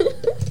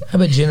I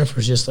bet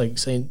Jennifer's just like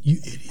saying, "You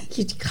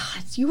idiot."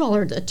 God, you all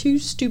are the 2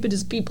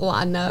 stupidest people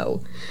I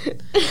know.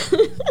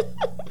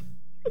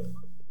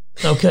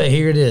 Okay,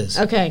 here it is.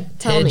 Okay,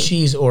 tell me. Head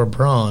cheese or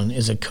brawn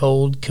is a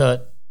cold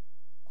cut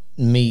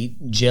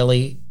meat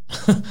jelly.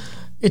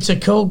 It's a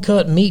cold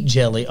cut meat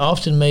jelly,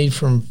 often made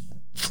from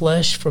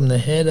flesh from the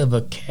head of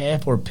a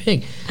calf or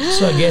pig.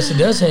 So I guess it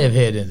does have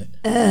head in it.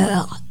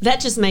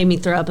 That just made me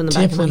throw up in the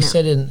back of my mouth.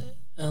 Said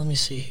let me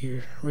see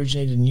here,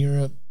 originated in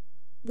Europe.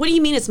 What do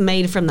you mean it's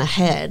made from the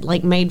head?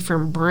 Like made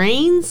from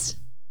brains?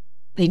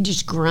 They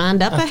just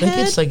grind up a head? I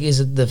think it's like, is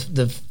it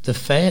the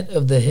fat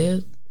of the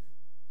head?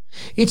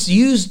 It's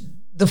used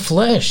the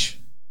flesh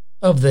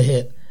of the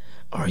head.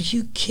 Are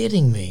you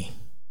kidding me?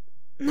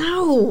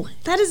 No,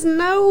 that is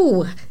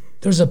no.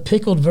 There's a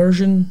pickled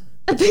version.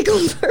 A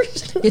pickled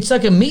version. It's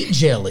like a meat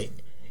jelly.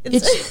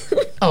 It's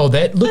oh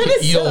that look That at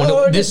is you.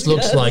 so This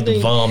looks like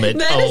disgusting. vomit.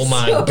 That Oh is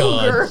my so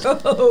god!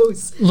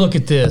 Gross. Look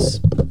at this.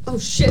 Oh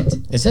shit.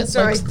 Is that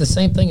Sorry. like the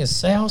same thing as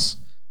souse?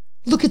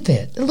 Look at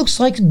that. It looks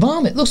like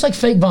vomit. It looks like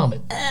fake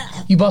vomit.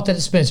 You bought that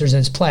at Spencer's and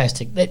it's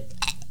plastic. That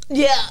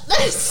Yeah,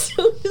 that's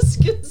so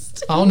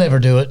disgusting. I'll never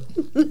do it.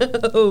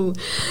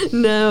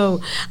 No.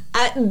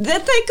 That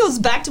thing goes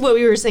back to what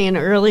we were saying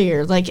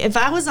earlier. Like, if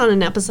I was on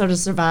an episode of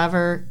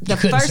Survivor, You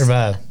couldn't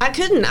survive. I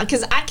couldn't,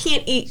 because I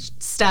can't eat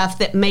stuff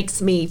that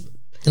makes me.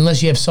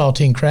 Unless you have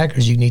saltine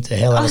crackers, you can eat the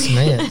hell out of some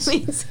ants.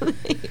 I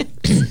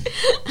mean,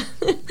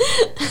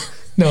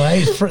 No, I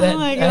ate, my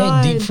I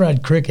God. ate deep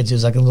fried crickets. It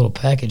was like a little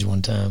package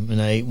one time, and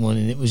I ate one,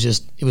 and it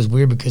was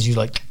weird because you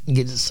get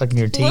it stuck in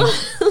your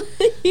teeth.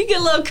 you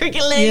get a little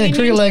cricket leg. Yeah, in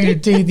cricket your leg in your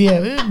teeth.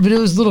 Yeah, but it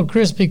was little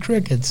crispy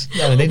crickets.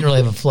 I mean, they didn't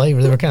really have a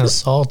flavor. They were kind of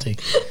salty.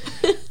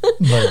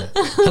 But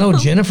I know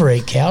Jennifer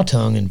ate cow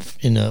tongue,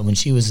 when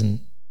she was in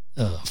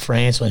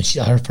France, when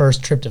her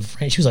first trip to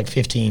France, she was like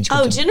 15. She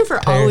went Oh, to Jennifer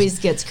Paris. always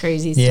gets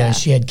crazy Yeah,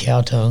 stuff. she had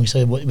cow tongue, so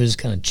it was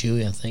kind of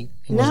chewy. I think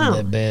it wasn't No.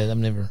 that bad.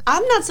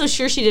 I'm not so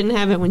sure she didn't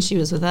have it when she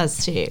was with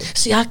us too.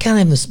 See, I kind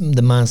of have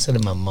the mindset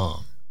of my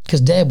mom,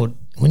 because Dad would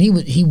when he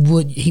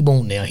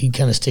won't now. He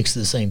kind of sticks to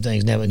the same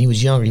things now. But when he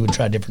was younger, he would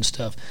try different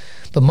stuff.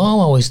 But Mom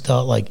always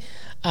thought like,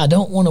 I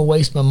don't want to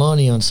waste my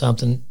money on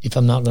something if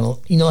I'm not gonna,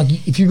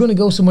 like if you're gonna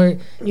go somewhere,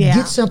 Yeah.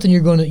 get something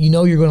you're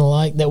gonna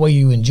like. That way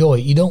you enjoy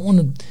it. You don't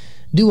want to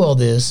do all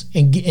this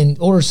and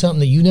order something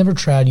that you never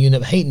tried. You end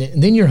up hating it,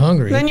 and then you're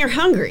hungry. Then you're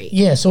hungry.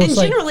 Yeah, so and it's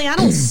like- generally I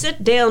don't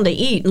sit down to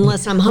eat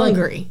unless I'm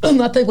hungry.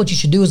 I think what you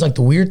should do is like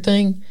the weird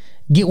thing.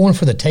 Get one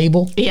for the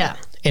table. Yeah.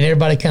 And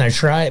everybody kind of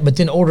try it, but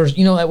then orders.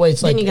 That way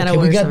it's like, you gotta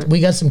okay, order we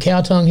got some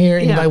cow tongue here.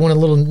 Anybody want a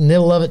little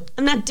nibble of it?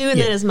 I'm not doing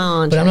that as my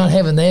entree. But I'm not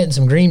having that and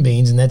some green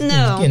beans, and that's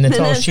No, and that's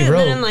then all she it.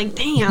 wrote. Then I'm like,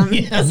 damn,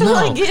 Yeah, that's all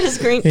I no. get is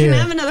green. Can I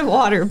Yeah. have another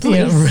water, please?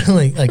 Yeah,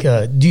 really. Like,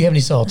 do you have any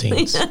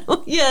saltines?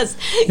 Yes,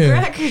 Yeah.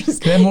 crackers.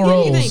 Can I have more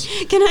rolls?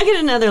 Anything. Can I get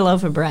another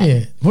loaf of bread?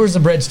 Yeah. Where's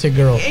the breadstick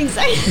girl?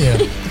 Exactly. Yeah.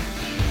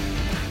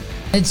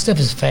 That stuff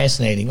is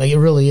fascinating. Like it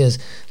really is.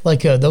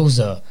 Like those.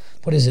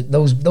 What is it?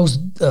 Those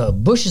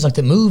bushes like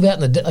that move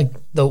out in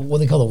the what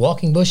they call the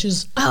walking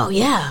bushes. Oh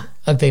yeah.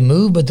 Like they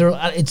move, but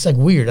it's like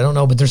weird. I don't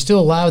know, but they're still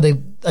alive. They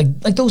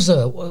like those.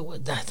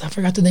 I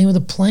forgot the name of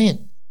the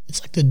plant.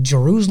 It's like the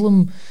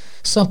Jerusalem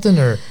something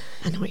or.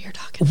 I know what you're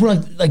talking about.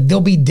 We're like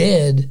they'll be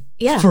dead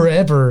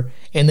forever,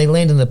 and they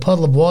land in a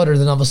puddle of water.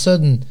 Then all of a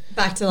sudden,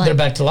 Back to life. they're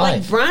back to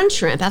life. Like brine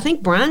shrimp. I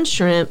think brine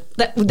shrimp.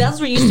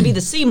 That's where used to be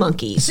the sea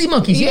monkeys. Sea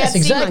monkeys, You yes, had sea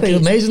exactly.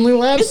 monkeys. Amazingly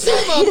Labs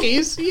sea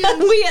monkeys. Yes.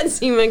 We had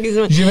sea monkeys.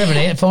 Did you ever have an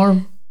ant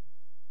farm?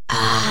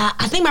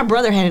 I think my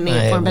brother had an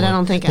ant farm, but I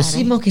don't think I The had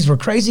sea it. monkeys were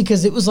crazy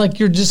because it was like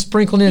you're just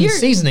sprinkling in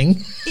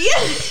seasoning. Yeah.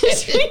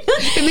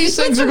 And these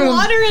Put things are some going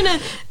water in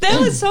it. That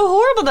was so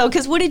horrible though,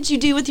 because what did you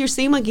do with your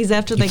sea monkeys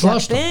after they got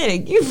flushed them.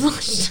 big? You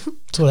flushed them.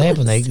 That's what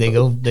happened.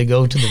 They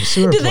go to the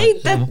sewer Do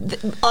plant. they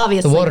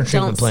obviously The water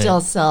treatment don't plant.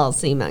 still sell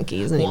sea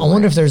monkeys anymore? I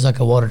wonder if there's like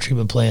a water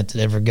treatment plant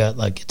that ever got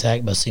like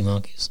attacked by sea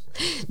monkeys.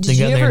 They Did got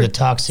you in there ever the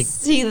toxic.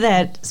 see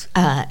that?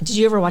 Did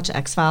you ever watch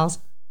X-Files?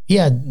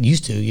 Yeah, I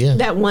used to. Yeah.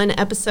 That one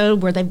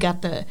episode where they've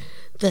got the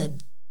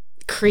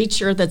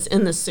creature that's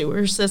in the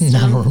sewer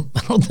system.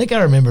 I don't think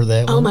I remember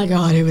that one. Oh my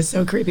god, it was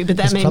so creepy. But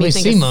that It's made probably me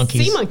think sea of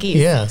monkeys. sea monkeys.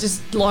 Yeah.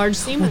 Just large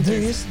sea There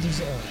monkeys.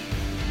 is.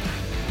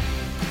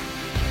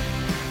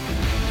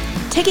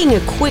 Taking a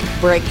quick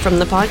break from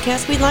the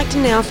podcast, we'd like to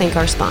now thank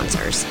our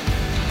sponsors.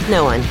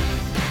 No one.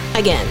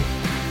 Again.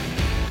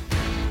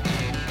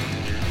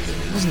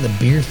 It wasn't the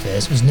beer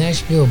fest. It was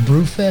Nashville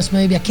Brew Fest,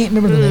 maybe. I can't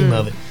remember the name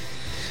of it.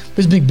 It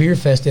was a big beer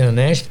fest down in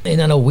Nashville,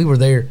 and I know we were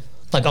there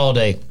like all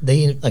day.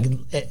 They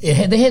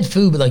had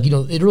food, but like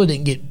it really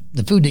didn't get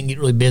the food didn't get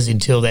really busy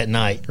until that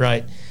night,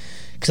 right?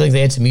 Because like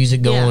they had some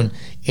music going,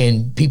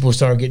 and people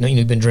started getting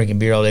you've been drinking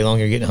beer all day long,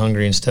 you're getting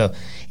hungry and stuff.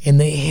 And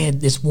they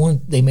had this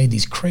one. They made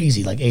these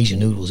crazy like Asian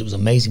noodles. It was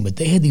amazing, but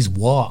they had these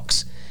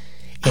woks,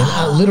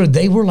 and literally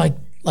they were like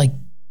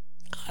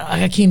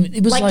I can't.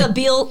 It was Like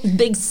the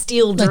big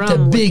steel drum. like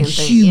the big, looking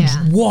thing. huge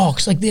Yeah.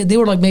 woks. Like they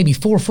were like maybe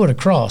 4 foot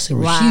across. They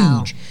were Wow.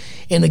 huge.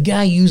 And the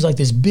guy used like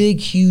this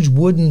big, huge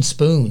wooden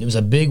spoon. It was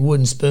a big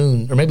wooden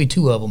spoon, or maybe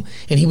 2 of them.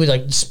 And he would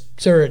like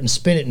stir it and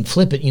spin it and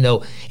flip it,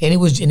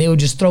 And they would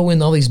just throw in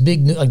all these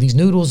big, like these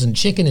noodles and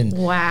chicken and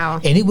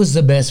Wow. And it was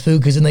the best food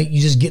because then you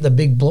just get the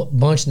big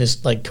bunch in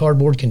this like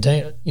cardboard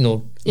container,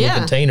 little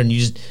container, and you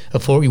just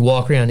before you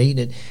walk around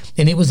eating it.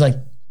 And it was like.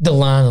 The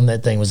line on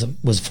that thing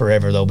was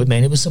forever though, but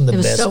man, it was some of the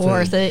best. It was so food.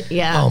 worth it,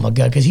 yeah. Oh my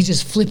god, because he's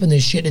just flipping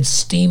this shit. It's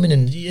steaming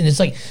and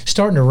it's like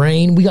starting to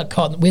rain. We got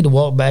caught. We had to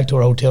walk back to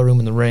our hotel room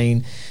in the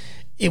rain.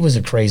 It was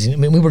a crazy. I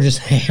mean, we were just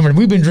hammered.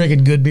 We've been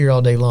drinking good beer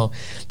all day long.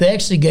 They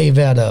actually gave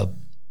out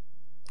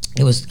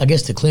it was I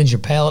guess to cleanse your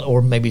palate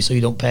or maybe so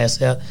you don't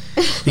pass out.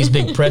 These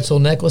big pretzel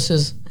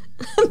necklaces.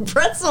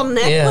 Pretzel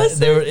Yeah,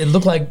 necklace. it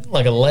looked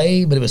like a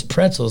lei, but it was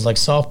pretzels, like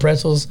soft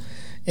pretzels,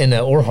 and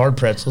or hard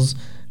pretzels,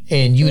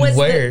 and you would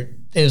wear it.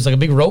 it was like a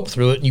big rope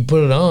through it, and you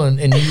put it on,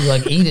 and you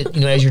like eat it,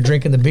 as you're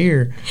drinking the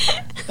beer.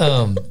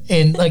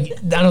 And like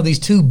I know these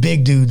two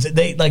big dudes.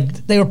 They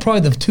were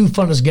probably the two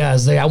funnest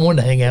guys there. I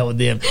wanted to hang out with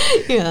them.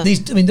 Yeah.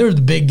 They're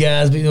the big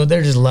guys, but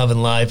they're just loving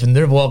life, and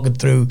they're walking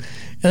through.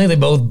 I think they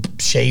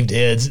both shaved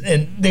heads,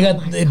 and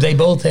they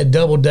both had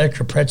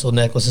double-decker pretzel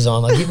necklaces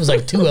on. Like it was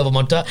like two of them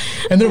on top,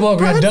 and they're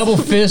walking around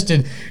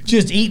double-fisted,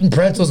 just eating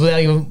pretzels not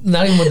even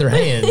with their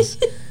hands.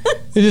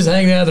 They're just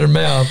hanging out of their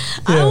mouth.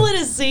 I want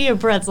to see a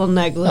pretzel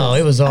necklace. Oh,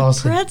 it was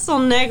awesome. A pretzel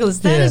necklace.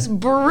 That is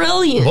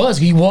brilliant. It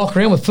was. You walk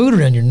around with food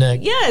around your neck.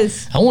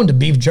 Yes. I wanted a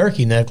beef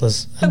jerky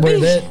necklace. I'd wear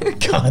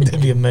that. God,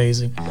 that'd be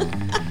amazing.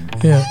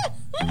 Yeah.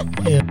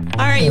 Yeah.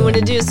 All right, you want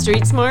to do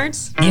street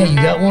smarts? Yeah, you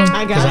got one?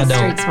 I got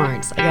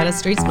a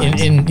street smarts.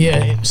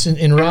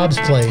 In Rob's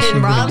place.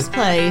 In Rob's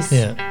place.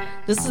 Yeah.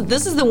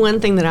 This is the one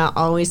thing that I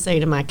always say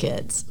to my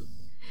kids.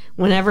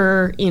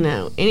 Whenever,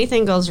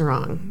 anything goes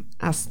wrong,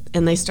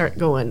 and they start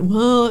going,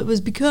 well, it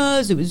was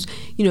because it was,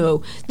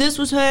 this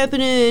was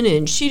happening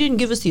and she didn't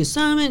give us the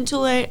assignment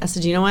until late. I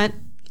said, you know what?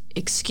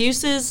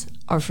 Excuses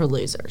are for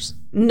losers.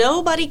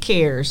 Nobody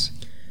cares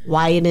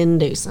why you didn't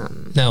do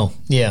something. No,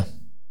 yeah.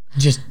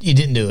 Just, you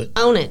didn't do it.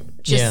 Own it.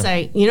 Just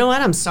say, you know what?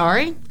 I'm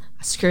sorry.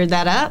 I screwed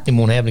that up. It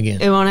won't happen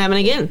again. It won't happen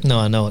again. No,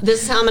 I know it.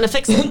 This is how I'm going to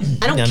fix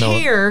it. I don't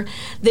care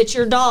that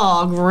your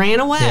dog ran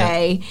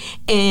away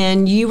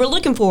and you were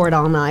looking for it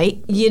all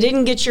night. You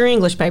didn't get your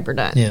English paper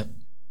done. Yeah.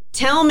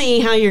 Tell me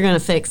how you're going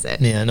to fix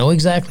it. Yeah, no,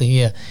 exactly.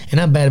 Yeah. And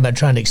I'm bad about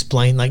trying to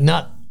explain, like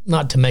not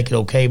to make it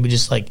okay, but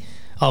just like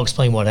I'll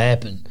explain what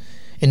happened.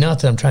 And not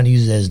that I'm trying to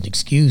use it as an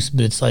excuse,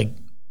 but it's like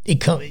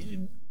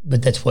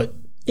but that's what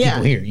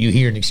people hear. You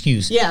hear an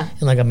excuse. Yeah.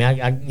 And like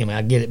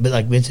I get it, but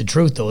like it's the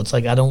truth though. It's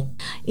like I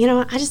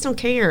just don't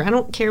care. I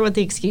don't care what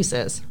the excuse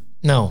is.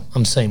 No,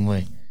 I'm the same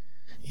way.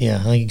 Yeah,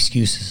 I think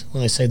excuses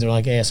when they say they're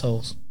like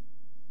assholes.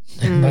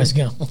 Everybody's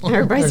got one.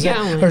 Everybody's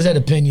got one. Or is that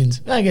opinions?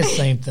 I guess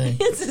same thing.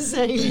 It's the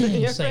same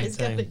thing. Everybody's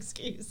got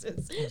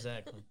excuses.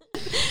 Exactly.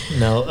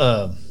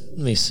 No, let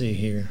me see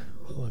here.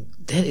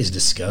 That is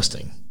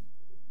disgusting.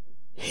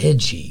 Head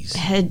cheese.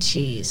 Head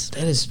cheese.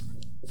 That is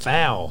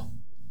foul.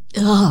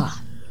 Ugh.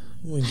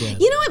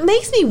 It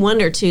makes me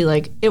wonder too,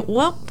 like at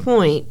what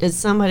point does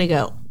somebody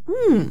go, I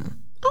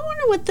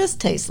wonder what this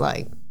tastes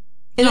like?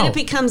 And then it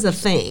becomes a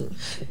thing.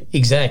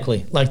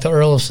 Exactly. Like the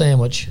Earl of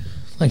Sandwich.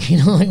 Like,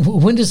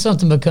 when does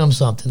something become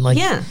something? Like,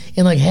 yeah.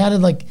 And like, how did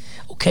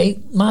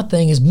my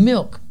thing is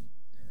milk.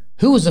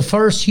 Who was the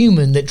first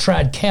human that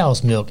tried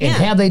cow's milk and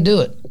how'd they do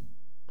it?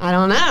 I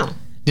don't know.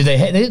 Did they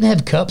didn't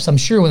have cups, I'm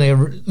sure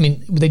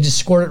they just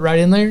squirt it right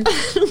in there?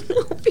 I don't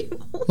know.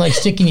 Like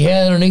sticking your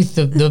head underneath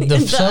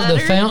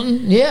the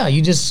fountain? Yeah,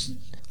 you just,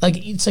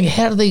 it's like,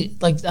 how do they,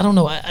 I don't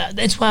know.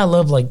 That's why I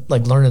love like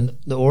learning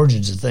the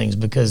origins of things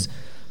because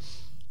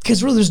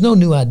really there's no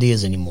new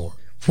ideas anymore.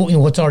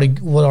 What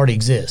already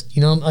exists,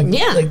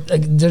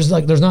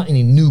 there's not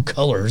any new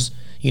colors,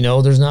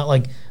 there's not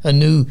like a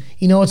new,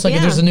 it's like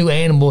if there's a new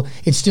animal,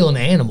 it's still an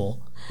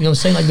animal. You know what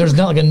I'm saying? Like there's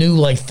not like a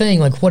new thing.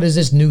 Like what is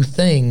this new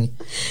thing?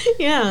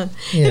 Yeah.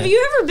 Have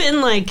you ever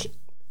been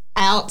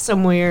out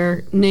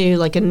somewhere new,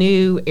 like a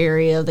new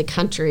area of the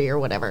country or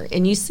whatever,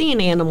 and you see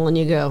an animal and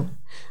you go,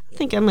 I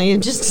think I may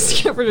have just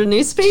discovered a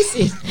new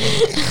species.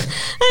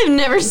 I've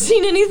never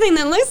seen anything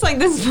that looks like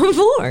this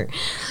before.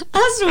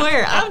 I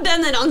swear, I've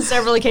done that on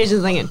several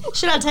occasions thinking,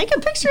 should I take a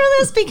picture of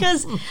this?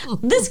 Because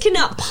this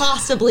cannot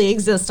possibly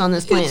exist on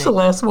this planet. It's the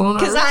last one on Earth.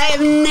 Because I have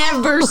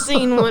never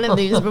seen one of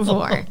these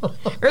before.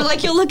 Or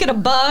you'll look at a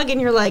bug and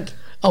you're like,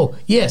 oh,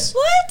 yes.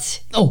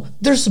 What? Oh,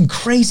 there's some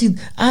crazy,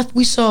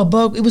 we saw a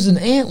bug, it was an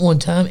ant one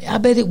time. I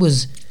bet it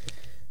was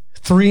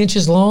 3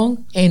 inches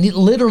long, and it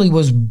literally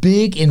was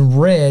big and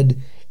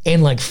red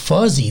and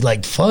fuzzy,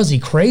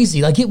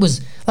 crazy. Like it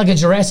was like a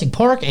Jurassic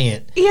Park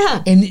ant.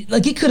 Yeah. And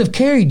it could have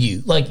carried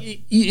you. Like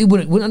it would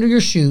have went under your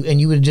shoe and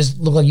you would have just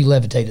looked like you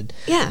levitated.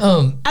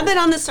 Yeah. I've been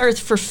on this earth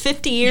for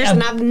 50 years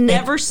and I've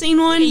never seen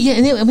one. Yeah,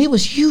 and it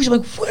was huge.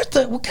 I'm like,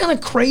 what kind of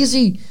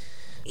crazy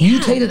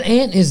mutated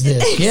ant is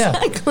this?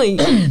 Exactly.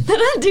 But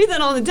I do that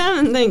all the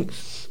time and think,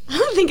 I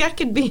don't think I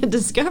could be a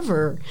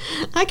discoverer.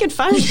 I could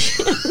find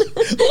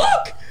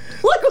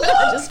Look what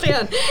I just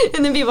found.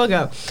 And then people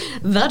go,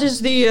 that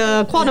is the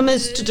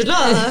quantumist.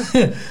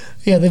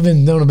 Yeah, they've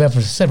been known about for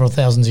several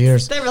thousands of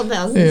years. Several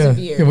thousands of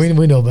years. Yeah,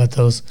 we know about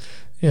those.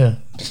 Yeah.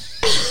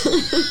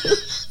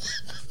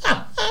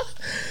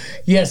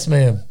 Yes,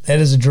 ma'am. That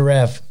is a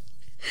giraffe.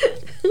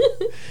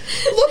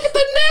 Look at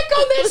the neck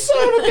on that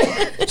son of a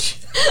bitch.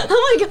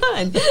 Oh my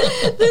God.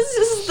 This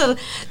is the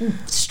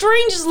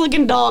strangest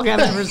looking dog I've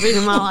ever seen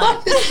in my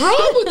life. What is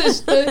wrong with this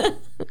thing?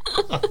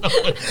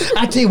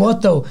 I tell you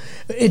what though,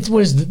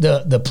 what is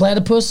the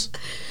platypus?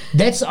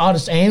 That's the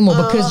oddest animal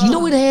because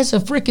it has a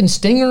freaking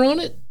stinger on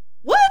it.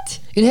 What?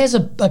 It has a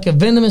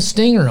venomous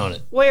stinger on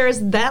it. Where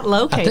is that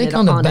located? I think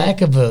on the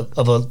back of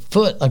a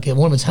foot, like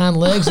one of its hind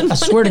legs. I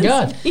swear to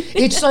God,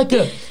 it's like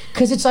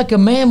because it's like a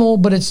mammal,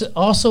 but it's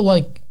also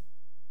like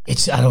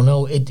I don't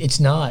know. It's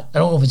not. I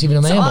don't know if it's even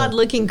a mammal. Odd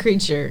looking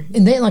creature.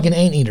 And they ain't like an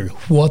anteater.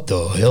 What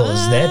the hell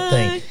is that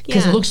thing?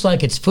 Because it looks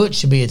like its foot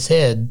should be its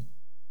head.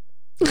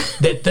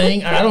 That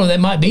thing, I don't know, that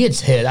might be its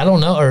head. I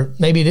don't know, or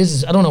maybe it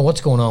is. I don't know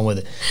what's going on with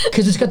it.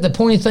 Because it's got the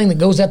pointy thing that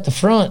goes at the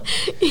front,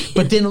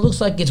 but then it looks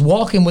like it's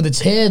walking with its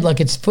head, like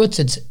its foot's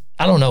its,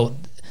 I don't know.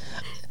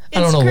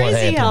 I don't know what happened.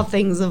 It's crazy how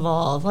things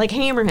evolve. Like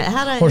hammerhead.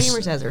 How do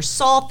hammerheads have, or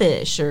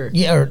sawfish, or...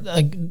 Yeah,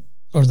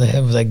 or they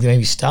have, like,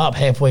 maybe stop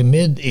halfway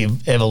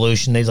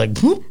mid-evolution. They're like,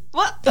 whoop,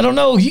 what? I don't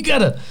know, I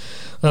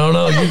don't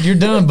know, you're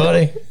done,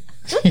 buddy.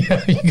 You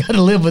got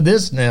to live with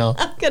this now.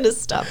 I'm going to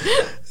stop.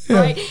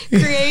 Right?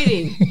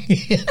 Creating.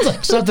 It's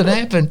like something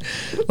happened.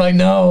 Like,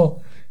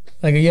 no.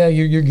 Like, yeah,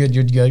 you're good.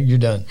 You're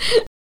done.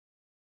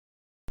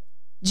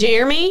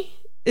 Jeremy,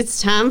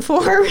 it's time for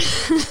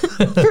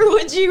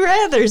Would You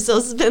Rather. So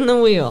spin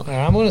the wheel. All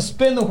right, I'm going to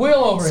spin the wheel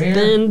over here.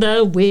 Spin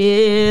the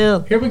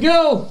wheel. Here we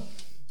go.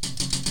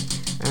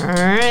 All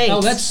right.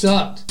 Oh, that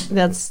sucked.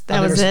 That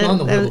was it. Spun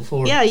the wheel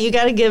before. Yeah, you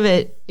got to give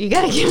it.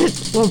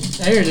 Well,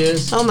 there it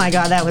is. Oh my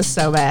God, that was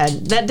so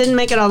bad. That didn't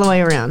make it all the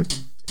way around.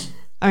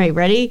 All right,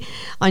 ready?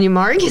 On your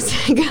mark, get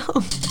set,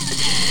 go.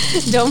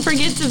 Don't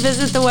forget to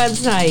visit the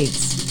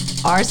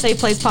websites,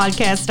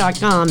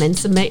 oursafeplacepodcast.com, and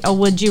submit a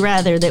Would You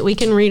Rather that we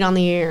can read on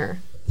the air.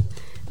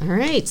 All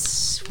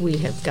right, we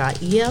have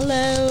got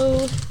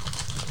yellow.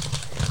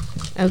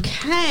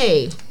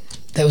 Okay.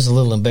 That was a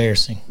little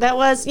embarrassing. That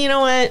was, you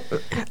know what?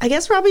 I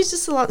guess Robbie's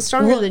just a lot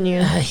stronger than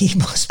you. He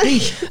must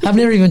be. I've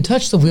never even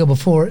touched the wheel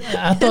before.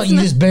 I thought you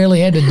just barely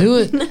had to do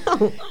it.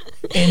 No.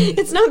 And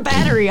it's not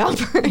battery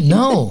operated.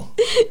 No.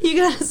 You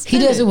gotta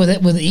spin He does it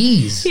with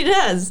ease. He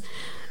does.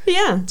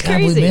 Yeah, it's God,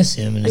 crazy. we miss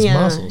him and his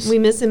muscles. We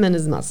miss him and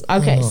his muscles.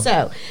 Okay,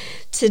 so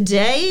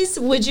today's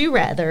Would You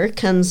Rather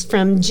comes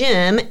from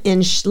Jim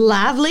in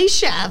Lively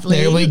Shavely.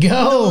 There we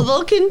go.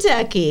 Louisville,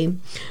 Kentucky.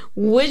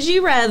 Would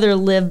you rather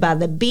live by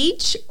the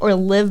beach or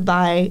live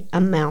by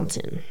a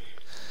mountain?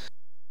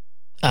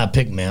 I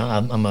pick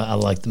mountain. I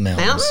like the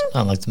mountains. Mountain?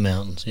 I like the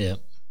mountains, yeah.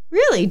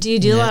 Really? Do you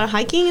do a lot of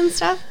hiking and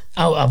stuff?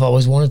 I've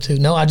always wanted to.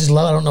 No, I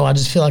don't know. I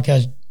just feel like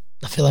I'm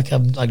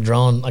like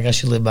drawn, like I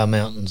should live by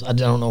mountains. I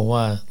don't know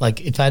why. Like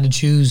if I had to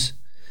choose,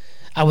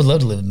 I would love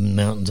to live in the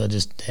mountains. I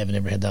just haven't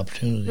ever had the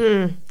opportunity.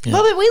 Yeah.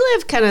 Well, but we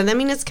live kind of,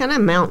 it's kind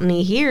of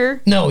mountainy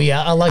here. No,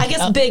 yeah. I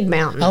guess big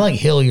mountain. I like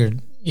hillier.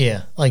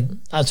 Yeah, like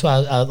that's why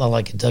I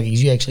like Kentucky,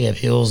 because you actually have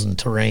hills and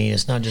terrain.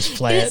 It's not just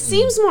flat. It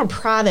seems more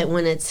private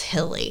when it's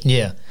hilly.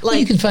 Yeah, well,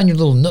 you can find your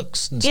little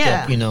nooks and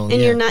stuff. And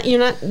you're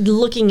not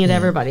looking at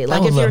everybody. Like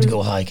I would love to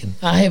go hiking.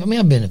 I've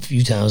been a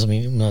few times. I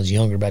mean, when I was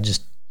younger, but I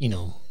just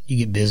you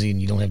get busy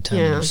and you don't have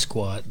time to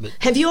squat. But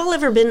have you all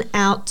ever been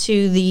out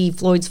to the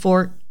Floyd's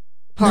Fork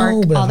Park?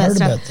 No, but all I've that heard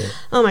stuff. about that.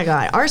 Oh my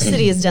God, our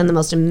city has done the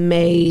most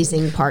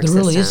amazing park there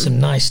really system. is some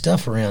nice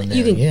stuff around there.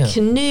 You can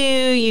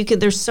canoe.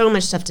 There's so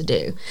much stuff to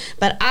do.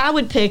 But I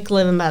would pick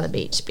living by the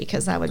beach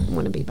because I would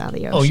want to be by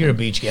the ocean. Oh, you're a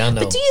beach guy. I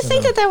know. But do you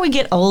think that would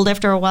get old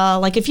after a while?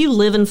 Like if you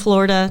live in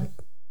Florida,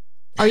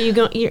 are you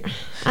going?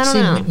 I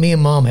don't know. Me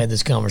and Mom had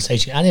this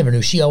conversation. I never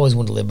knew. She always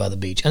wanted to live by the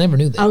beach. I never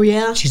knew that. Oh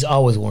yeah. She's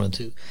always wanted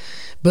to.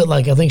 But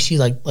like I think she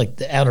like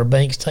the Outer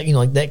Banks type,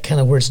 like that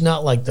kind of where it's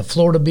not like the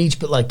Florida beach,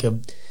 but like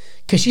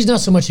because she's not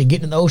so much at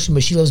getting in the ocean,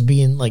 but she loves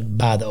being like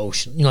by the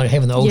ocean, like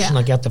having the ocean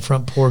like out the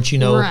front porch,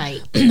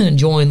 right?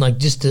 Enjoying like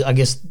just I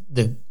guess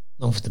the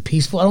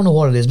peaceful. I don't know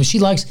what it is, but she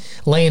likes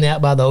laying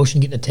out by the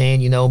ocean, getting a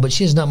tan, but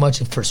she has not much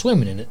for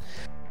swimming in it.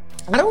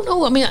 I don't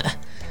know. I mean,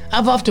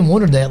 I've often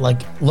wondered that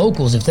like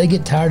locals, if they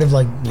get tired of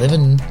like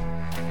living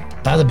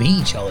by the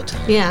beach all the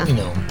time. Yeah.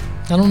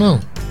 I don't know.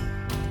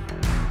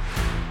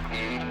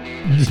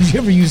 Did you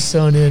ever use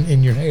sun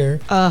in your hair?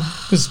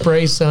 To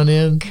spray sun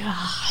in?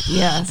 God,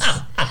 yes.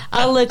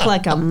 I look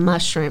like a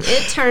mushroom.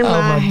 It turned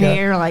my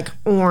hair like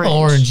orange.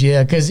 Orange,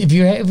 yeah. Because if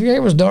your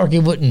hair was dark, it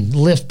wouldn't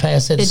lift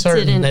past that brassy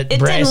level. It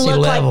didn't look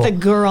like the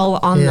girl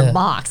on the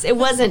box. It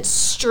wasn't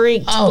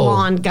streaked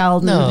blonde,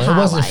 golden highlights. No, it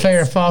wasn't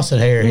Farrah Fawcett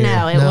hair here.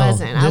 No, it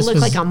wasn't. I looked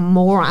like a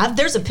moron.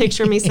 There's a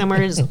picture of me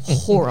somewhere. It is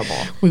horrible.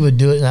 We would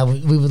do it,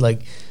 and we would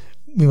like...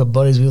 Me and my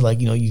buddies, we would like,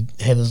 you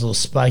have those little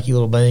spiky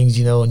little bangs,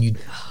 and you'd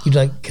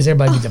like, because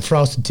everybody get the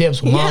frosted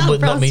tips. Well, Mom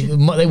wouldn't let me,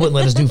 they wouldn't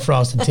let us do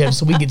frosted tips.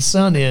 So we get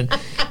sun in.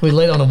 We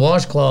lay it on a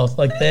washcloth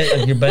like that,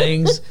 like your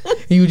bangs.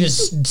 And you would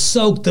just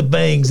soak the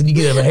bangs and you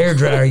get a hair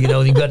dryer, and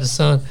you got the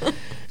sun.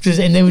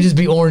 And they would just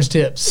be orange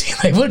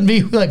tips. They wouldn't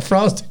be like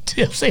frosted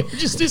tips. They were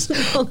just this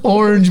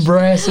orange,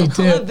 brassy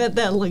tip. I bet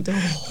that looked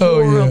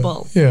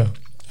horrible. Oh, yeah.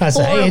 I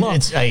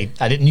said, hey,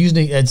 I didn't use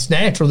any. It's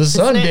natural. The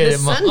sun did it. The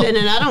sun did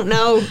it. I don't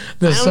know.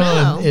 The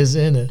sun is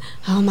in it.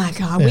 Oh my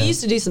God, we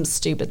used to do some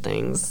stupid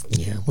things.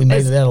 Yeah, we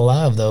made it out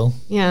alive though.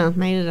 Yeah,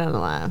 made it out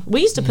alive. We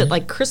used to put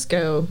like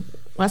Crisco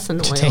lesson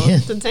oil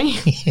to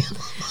tan.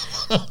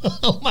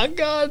 Oh my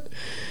God,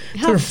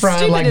 how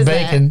frying like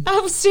bacon.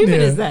 How stupid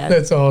is that?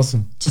 That's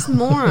awesome. Just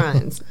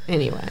morons.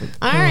 Anyway,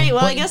 all right.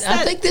 Well, I guess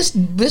I think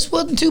this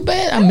wasn't too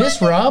bad. I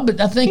miss Rob, but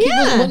I think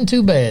it wasn't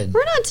too bad.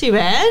 We're not too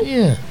bad.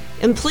 Yeah.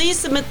 And please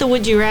submit the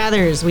Would You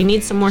Rathers. We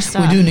need some more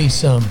stuff. We do need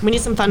some. We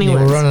need some funny Yeah,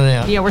 ones. we're running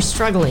out. Yeah, we're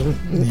struggling.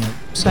 Yeah,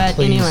 so But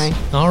please. anyway.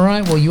 All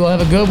right. Well, you all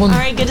have a good one. All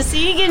right, good to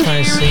see you again, All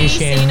right, Jeremy. see you,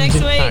 Shannon. See you next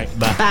All week. right,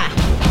 bye.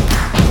 Bye.